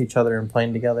familiar with each other and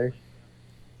playing together,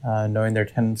 knowing their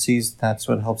tendencies. That's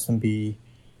what helps them be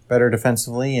better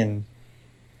defensively. And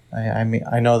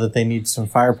I know that they need some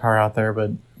firepower out there,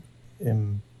 but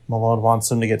Malone wants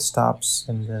them to get stops,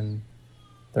 and then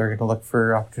they're going to look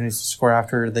for opportunities to score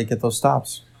after they get those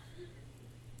stops.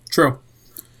 True.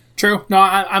 No,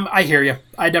 I hear you.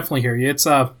 I definitely hear you.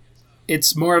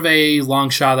 It's more of a long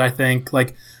shot, I think.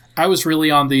 Like, I was really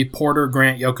on the Porter,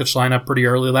 Grant, Jokic lineup pretty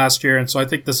early last year, and so I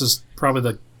think this is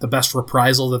probably the best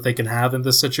reprisal that they can have in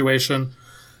this situation.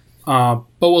 But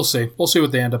we'll see. We'll see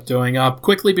what they end up doing.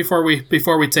 Quickly before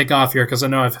we take off here, because I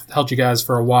know I've held you guys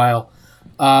for a while.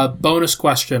 Bonus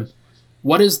question: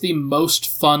 what is the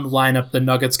most fun lineup the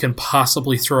Nuggets can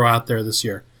possibly throw out there this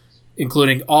year,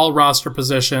 including all roster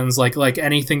positions, like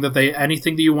anything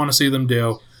that you want to see them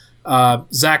do?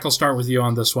 Zach, I'll start with you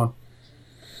on this one.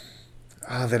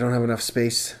 They don't have enough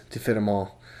space to fit them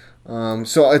all.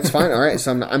 So it's fine. All right.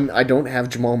 So I don't have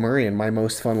Jamal Murray in my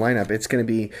most fun lineup. It's going to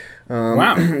be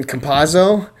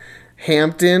Campazzo,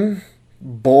 Hampton,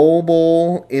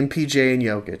 Bol, MPJ, and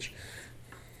Jokic.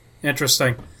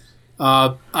 Interesting.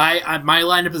 My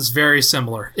lineup is very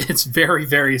similar. It's very,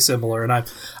 very similar, and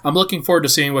I'm looking forward to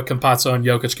seeing what Campazzo and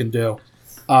Jokic can do.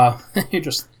 You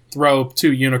just throw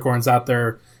two unicorns out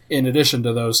there in addition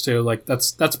to those two. Like,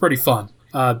 that's pretty fun.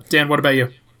 Dan, what about you?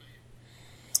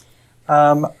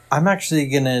 I'm actually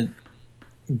going to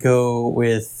go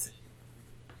with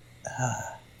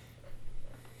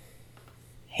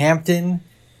Hampton,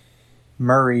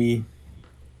 Murray,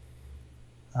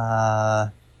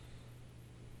 I'm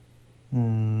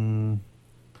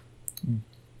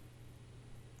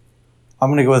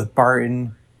going to go with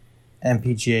Barton,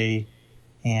 MPJ,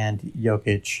 and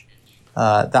Jokic.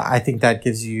 I think that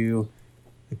gives you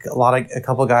a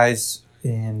couple guys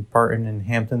in Barton and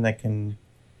Hampton that can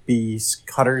be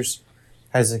cutters,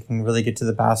 guys that can really get to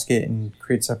the basket and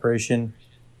create separation.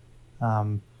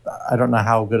 I don't know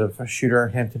how good of a shooter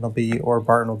Hampton will be or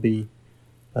Barton will be,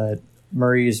 but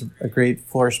Murray is a great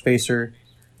floor spacer.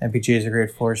 MPJ is a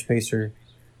great floor spacer.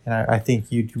 And I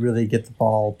think you'd really get the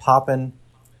ball popping,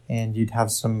 and you'd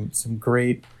have some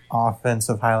great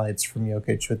offensive highlights from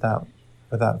Jokic with that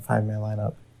 5-man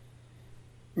lineup.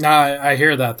 No, I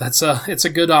hear that. It's a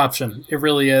good option. It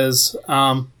really is.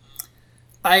 I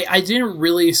didn't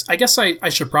really. I guess I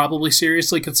should probably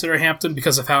seriously consider Hampton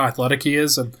because of how athletic he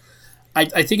is, and I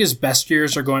think his best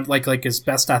years are going like his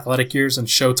best athletic years and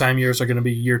Showtime years are going to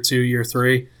be year 2, year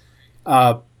 3.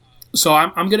 So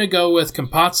I'm going to go with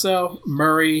Campazzo,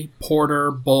 Murray, Porter,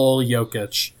 Bol,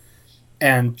 Jokic,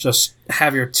 and just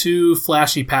have your 2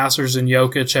 flashy passers in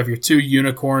Jokic, have your 2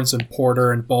 unicorns in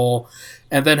Porter and Bol,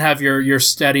 and then have your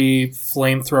steady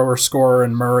flamethrower scorer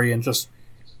in Murray, and just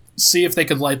see if they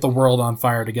could light the world on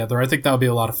fire together. I think that would be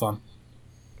a lot of fun.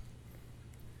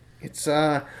 It's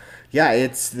the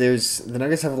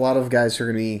Nuggets have a lot of guys who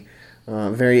are going to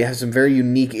be have some very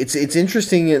unique. It's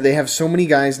interesting. They have so many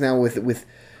guys now with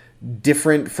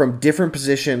different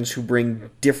positions who bring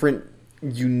different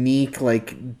unique,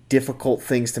 like difficult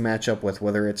things to match up with,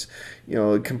 whether it's, you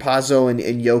know, Campazzo and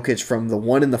Jokic from the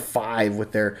 1 and the 5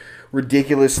 with their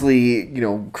ridiculously, you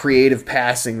know, creative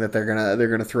passing that they're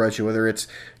gonna throw at you, whether it's,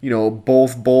 you know,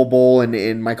 both Bol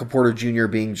and Michael Porter Jr.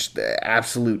 being just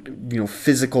absolute, you know,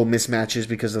 physical mismatches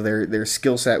because of their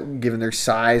skill set given their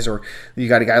size, or you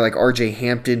got a guy like RJ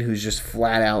Hampton who's just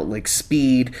flat out like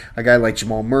speed, a guy like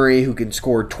Jamal Murray who can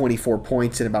score 24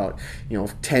 points in about, you know,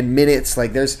 10 minutes.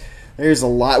 Like there's a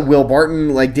lot. Will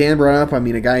Barton, like Dan brought up, I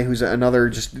mean, a guy who's another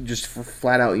just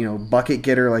flat out, you know, bucket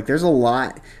getter. Like there's a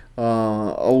lot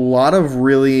of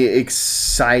really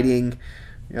exciting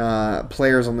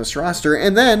players on this roster.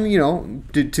 And then, you know,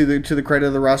 to the credit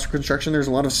of the roster construction, there's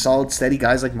a lot of solid, steady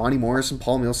guys like Monty Morris and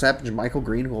Paul Millsap and Michael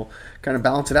Green who will kind of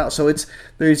balance it out. So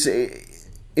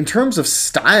in terms of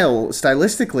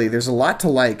stylistically, there's a lot to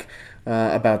like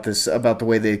about the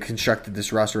way they constructed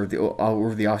this roster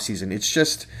over the offseason. It's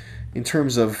just, in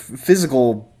terms of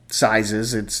physical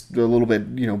sizes, it's a little bit,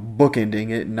 you know, bookending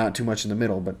it, not too much in the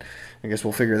middle, but I guess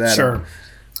we'll figure that out.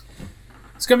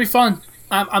 It's going to be fun.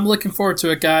 I'm looking forward to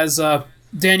it, guys.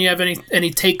 Dan, you have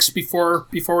any takes before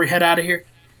we head out of here?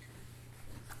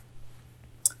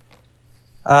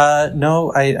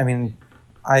 No, I mean,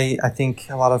 I think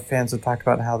a lot of fans have talked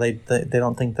about how they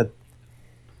don't think that,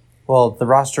 well, the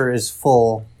roster is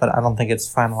full, but I don't think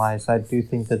it's finalized. I do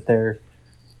think that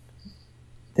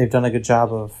they've done a good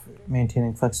job of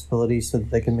maintaining flexibility so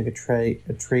that they can make a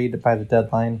trade by the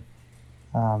deadline.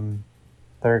 There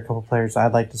are a couple players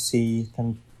I'd like to see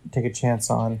them take a chance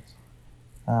on,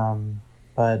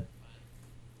 but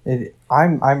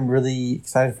I'm really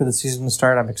excited for the season to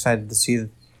start. I'm excited to see the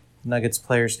Nuggets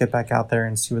players get back out there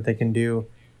and see what they can do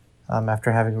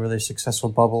after having a really successful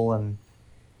bubble, and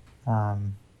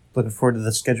looking forward to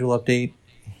the schedule update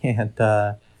and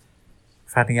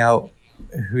finding out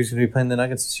who's going to be playing the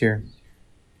Nuggets this year.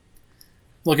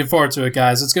 Looking forward to it,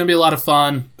 guys. It's going to be a lot of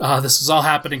fun. This is all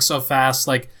happening so fast.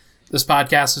 Like, this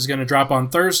podcast is going to drop on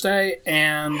Thursday,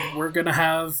 and we're going to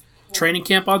have training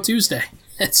camp on Tuesday.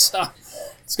 It's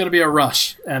going to be a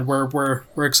rush, and we're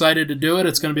excited to do it.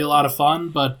 It's going to be a lot of fun,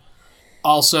 but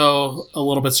also a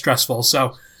little bit stressful.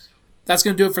 So that's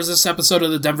going to do it for this episode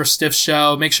of the Denver Stiffs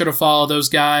Show. Make sure to follow those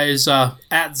guys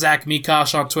at Zach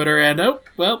Mikosh on Twitter. And,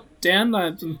 Dan,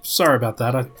 I'm sorry about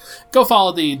that. Go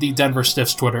follow the Denver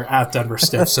Stiffs Twitter at Denver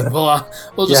Stiffs, and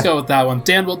we'll just go with that one.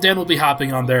 Dan will be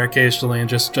hopping on there occasionally and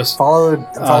just follow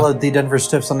the Denver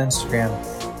Stiffs on Instagram.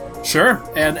 Sure,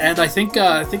 and I think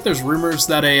there's rumors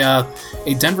that a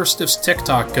Denver Stiffs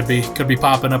TikTok could be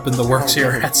popping up in the works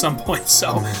here at some point.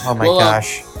 So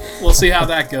gosh. We'll see how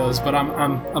that goes, but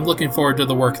I'm looking forward to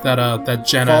the work that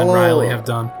Jenna and Riley have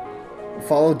done.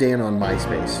 Follow Dan on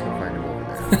MySpace. You'll find him over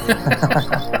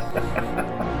there.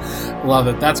 Love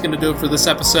it. That's going to do it for this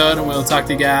episode, and we'll talk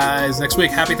to you guys next week.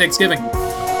 Happy Thanksgiving.